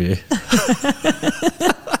 tattoos all over you.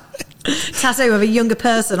 Tattoo of a younger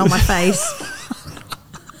person on my face.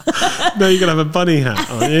 No, you're gonna have a bunny hat,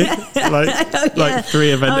 aren't you? Like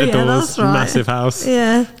 3 Aventadors, right. massive house,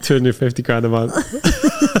 Yeah. 250 grand a month.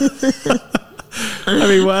 I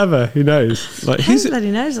mean, whatever. Who knows? Like, Who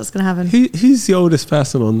bloody knows what's going to happen? Who's the oldest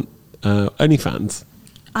person on OnlyFans?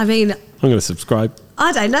 I mean, I'm going to subscribe.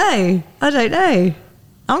 I don't know.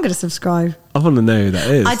 I'm going to subscribe. I want to know who that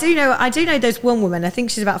is. I do know there's one woman. I think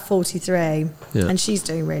she's about 43, and she's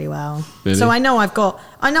doing really well. Really? So I know I've got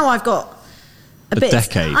a bit.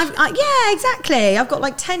 Decade. Yeah, exactly. I've got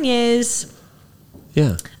like 10 years.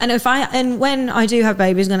 Yeah. And when I do have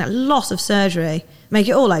babies, I'm going to have lots of surgery, make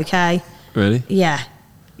it all okay. Really? Yeah.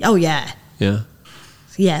 Oh yeah. Yeah.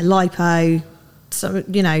 Yeah, lipo, so,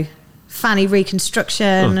 you know, fanny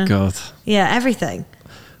reconstruction. Oh, God. Yeah, everything.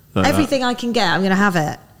 Everything I can get, I'm going to have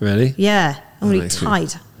it. Really? Yeah, I'm going to be Makes me-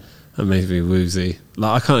 tight. That makes me woozy.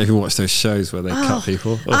 Like, I can't even watch those shows where they cut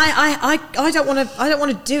people. Oh. I don't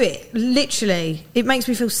want to do it. Literally, it makes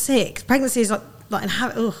me feel sick. Pregnancy is like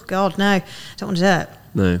oh God, no, I don't want to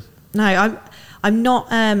do it. No. I'm not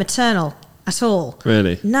maternal at all.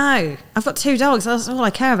 Really? No, I've got 2 dogs. That's all I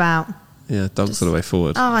care about. Yeah, dogs are the way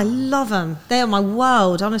forward. Oh, I love them. They are my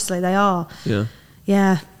world. Honestly, they are. Yeah.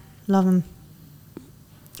 Yeah, love them.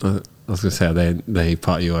 I was going to say they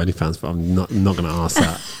part of your OnlyFans, but I'm not going to ask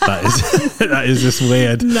that. That is just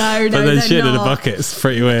weird. No, but then they're shit in a not. bucket's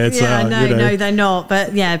pretty weird. Yeah, so, no, you know. no, they're not.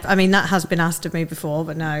 But yeah, I mean that has been asked of me before,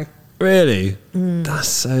 but no. Really? That's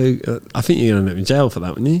so. I think you're going to end up in jail for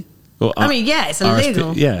that, wouldn't you? Or I mean, yeah, it's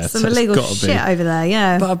illegal. Yeah, some illegal gotta shit over there.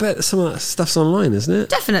 Yeah, But I bet some of that stuff's online, isn't it?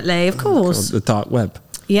 definitely, of course. God, the dark web.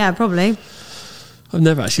 Yeah, probably. I've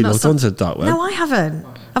never actually logged onto the dark web. No, I haven't.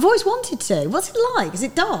 I've always wanted to. What's it like? Is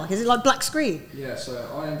it dark? Is it like black screen? Yeah, so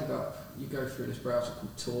I ended up, you go through this browser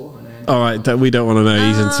called Tor, and then... All right, we don't want to know.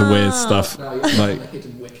 He's into weird stuff. No, you're on Like, the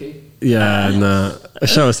hidden wiki. yeah, nah.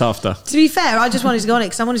 Show us after. To be fair, I just wanted to go on it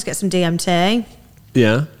because I wanted to get some DMT.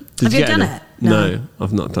 Yeah. Have you get done any? it? No,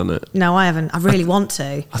 I've not done it. No, I haven't. I really want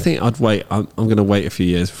to. I think I'd wait. I'm going to wait a few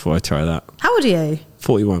years before I try that. How old are you?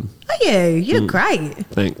 41. Are you? You look great.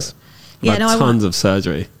 Thanks. Yeah, I've no, had I tons of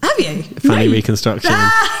surgery. Have you? Fanny reconstruction.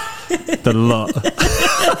 The lot.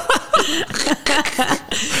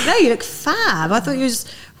 No, you look fab. I thought you was.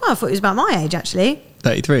 Well, I thought you was about my age actually.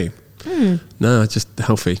 33. No, just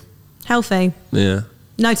healthy. Healthy. Yeah.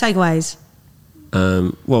 No takeaways.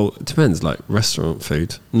 Well, it depends. Like restaurant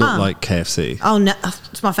food, not Ah. like KFC. Oh no,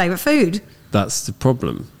 it's my favourite food. That's the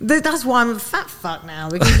problem. That's why I'm a fat fuck now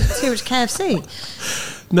because it's too much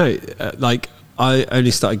KFC. No, like I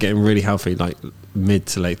only started getting really healthy like mid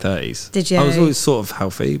to late 30s. Did you? I was always sort of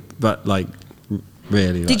healthy, but like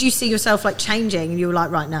really. Did you see yourself like changing and you were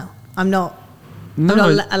like, right now, I'm not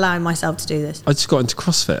allowing myself to do this? I just got into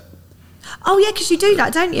CrossFit. Oh yeah, because you do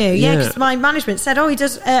that, don't you? Yeah, Yeah. because my management said, oh, he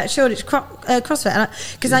does Shoreditch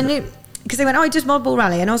CrossFit, because I knew. Because they went, oh, he does mod ball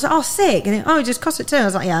rally, and I was like, oh, sick. And he just CrossFit too. I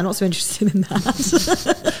was like, yeah, I'm not so interested in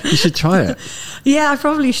that. You should try it. Yeah, I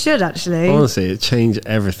probably should actually. Honestly, it changed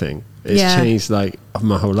everything. It's changed like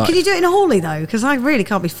my whole life. Can you do it in a Hawley though? Because I really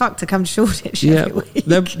can't be fucked to come to Shoreditch every week.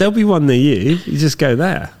 There'll be one near you. You just go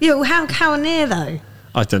there. Yeah, well, how near though?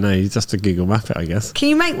 I don't know. You just have to Google map it, I guess. Can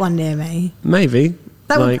you make one near me? Maybe.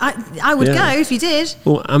 That like, I would yeah. go if you did.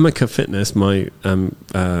 Well, Amica Fitness, my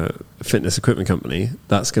fitness equipment company,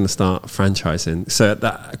 that's going to start franchising. So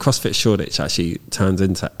that CrossFit Shoreditch actually turns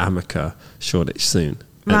into Amica Shoreditch soon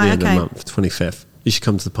at the end of the month, 25th. You should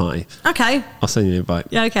come to the party. Okay. I'll send you an invite.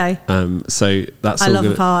 Yeah, okay. So that's I all love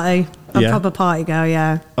gonna, a party. I'm Yeah? a proper party girl,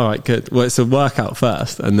 yeah. All right, good. Well, it's a workout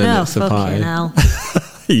first, and then Oh, it's a party. fucking hell.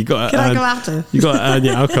 You got to Can I earn, go after? You got to earn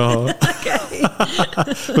your alcohol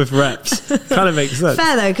Okay. with reps. Kind of makes sense.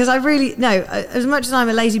 Fair though, because I really, no, as much as I'm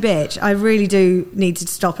a lazy bitch, I really do need to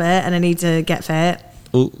stop it and I need to get fit.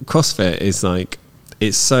 Well, CrossFit is like,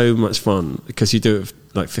 it's so much fun because you do it with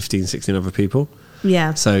like 15, 16 other people.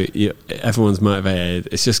 Yeah. So everyone's motivated.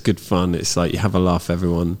 It's just good fun. It's like you have a laugh,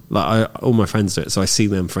 everyone. Like all my friends do it, so I see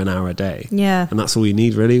them for an hour a day. Yeah. And that's all you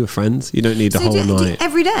need really with friends. You don't need the So whole do night. you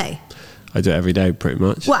every day? I do it every day pretty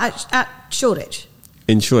much. What, at Shoreditch?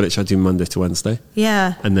 In Shoreditch, I do Monday to Wednesday.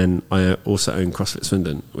 Yeah. And then I also own CrossFit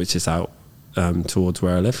Swindon, which is out towards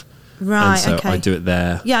where I live. Right, and so okay. I do it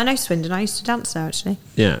there. Yeah, I know Swindon. I used to dance there actually.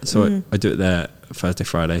 Yeah, so I do it there Thursday,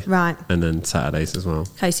 Friday. Right. And then Saturdays as well.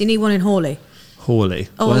 Okay, so you need one in Hawley. Hawley.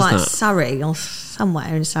 Or Where's like that? Surrey or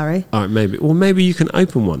somewhere in Surrey. All right, maybe. Well, maybe you can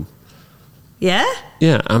open one. Yeah?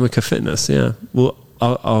 Yeah, Amica Fitness, yeah. Well,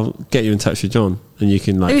 I'll get you in touch with John and you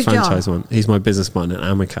can like Who's franchise John? one. He's my business partner at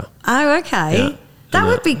Amica. Oh, okay. Yeah. That And,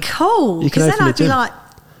 would be cool. you can Because then open a I'd be gym. like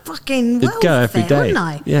fucking You'd go every fit, day. wouldn't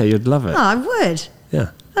I? Yeah, you'd love it. Oh, I would. Yeah.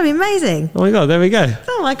 That'd be amazing. Oh my God, there we go.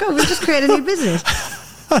 Oh my God, we've just created a new business.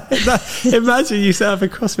 Imagine you set up a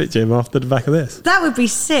CrossFit gym after the back of this. That would be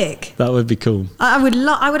sick. That would be cool. I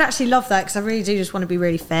would actually love that because I really do just want to be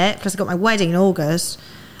really fit. Plus, I got my wedding in August.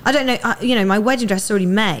 I don't know. My wedding dress is already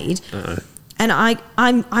made, and I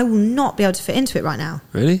will not be able to fit into it right now.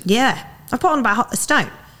 Really? Yeah, I put on about a stone.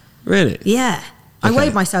 Really? Yeah, I Okay.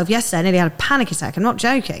 weighed myself yesterday. I nearly had a panic attack. I'm not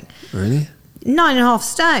joking. Really? 9.5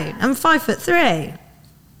 stone. I'm 5'3".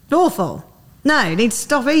 Awful. No, need to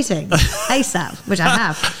stop eating ASAP, which I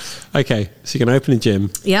have. Okay, so you can open a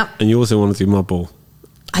gym. Yep. And you also want to do mod ball.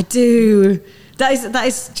 I do. That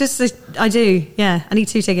is just. I do. Yeah, I need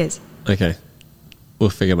 2 tickets. Okay. We'll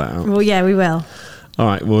figure that out. Well, yeah, we will. All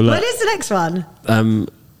right. Well, look, When is the next one?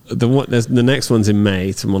 the next one's in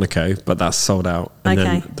May to Monaco, but that's sold out. And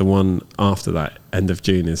Okay. then the one after that, end of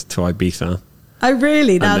June, is to Ibiza. Oh,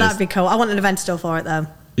 really? No, And that'd be cool. I want an Aventador for it, though.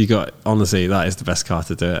 You got, honestly, that is the best car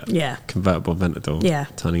to do it. Yeah. Convertible Aventador. Yeah.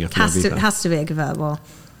 Turning up in Has Ibiza. to be a convertible.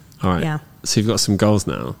 All right. Yeah. So you've got some goals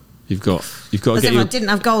now. You've got to As get if your, I didn't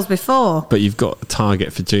have goals before. but you've got a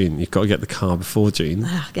target for June. You've got to get the car before June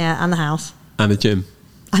Yeah, and the house. and a gym.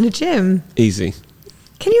 And a gym. Easy.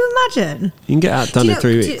 Can you imagine? You can get that done in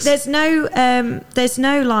 3 weeks. There's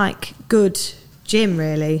no like good gym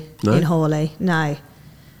really No? in Hawley. No.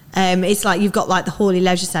 It's like you've got like the Hawley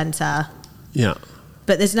Leisure Centre, Yeah.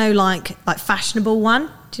 but there's no like fashionable one.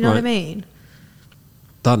 Do you know what I Right. mean?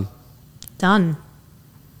 Done. Done.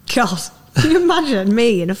 God, can you imagine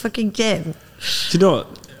me in a fucking gym? Do you know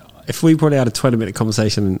what? If we probably had a 20-minute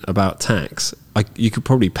conversation about tax, you could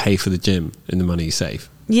probably pay for the gym in the money you save.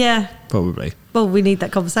 Yeah. Probably. Well, we need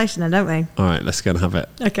that conversation then, don't we? All right, let's go and have it.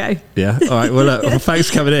 Okay. Yeah. All right. Well, look, well, thanks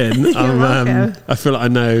for coming in. You're welcome. I feel like I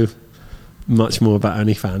know much more about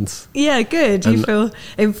OnlyFans. Yeah, good. You And- feel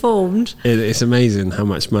informed. It's amazing how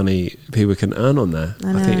much money people can earn on there.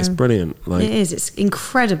 I think it's know. brilliant. Like, It is. It's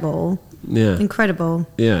incredible. yeah, Incredible.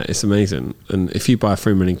 yeah, it's amazing. And if you buy a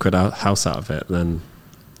 £3 million house out of it, then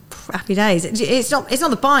Happy days. It's not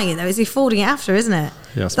the buying it though, it's the affording it after, isn't it?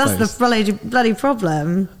 Yeah, I That's the suppose. bloody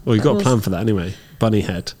problem. well, you've got a plan for that anyway. Bunny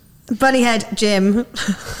head, Bunny head gym.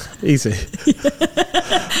 easy.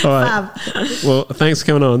 All right. Fab. Well, thanks for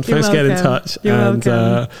coming on. You're Thanks for getting in welcome. touch. You're and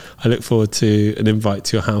welcome. I look forward to an invite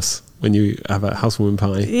to your house when you have a housewarming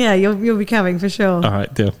party. Yeah, you'll be coming for sure. All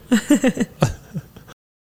right, deal.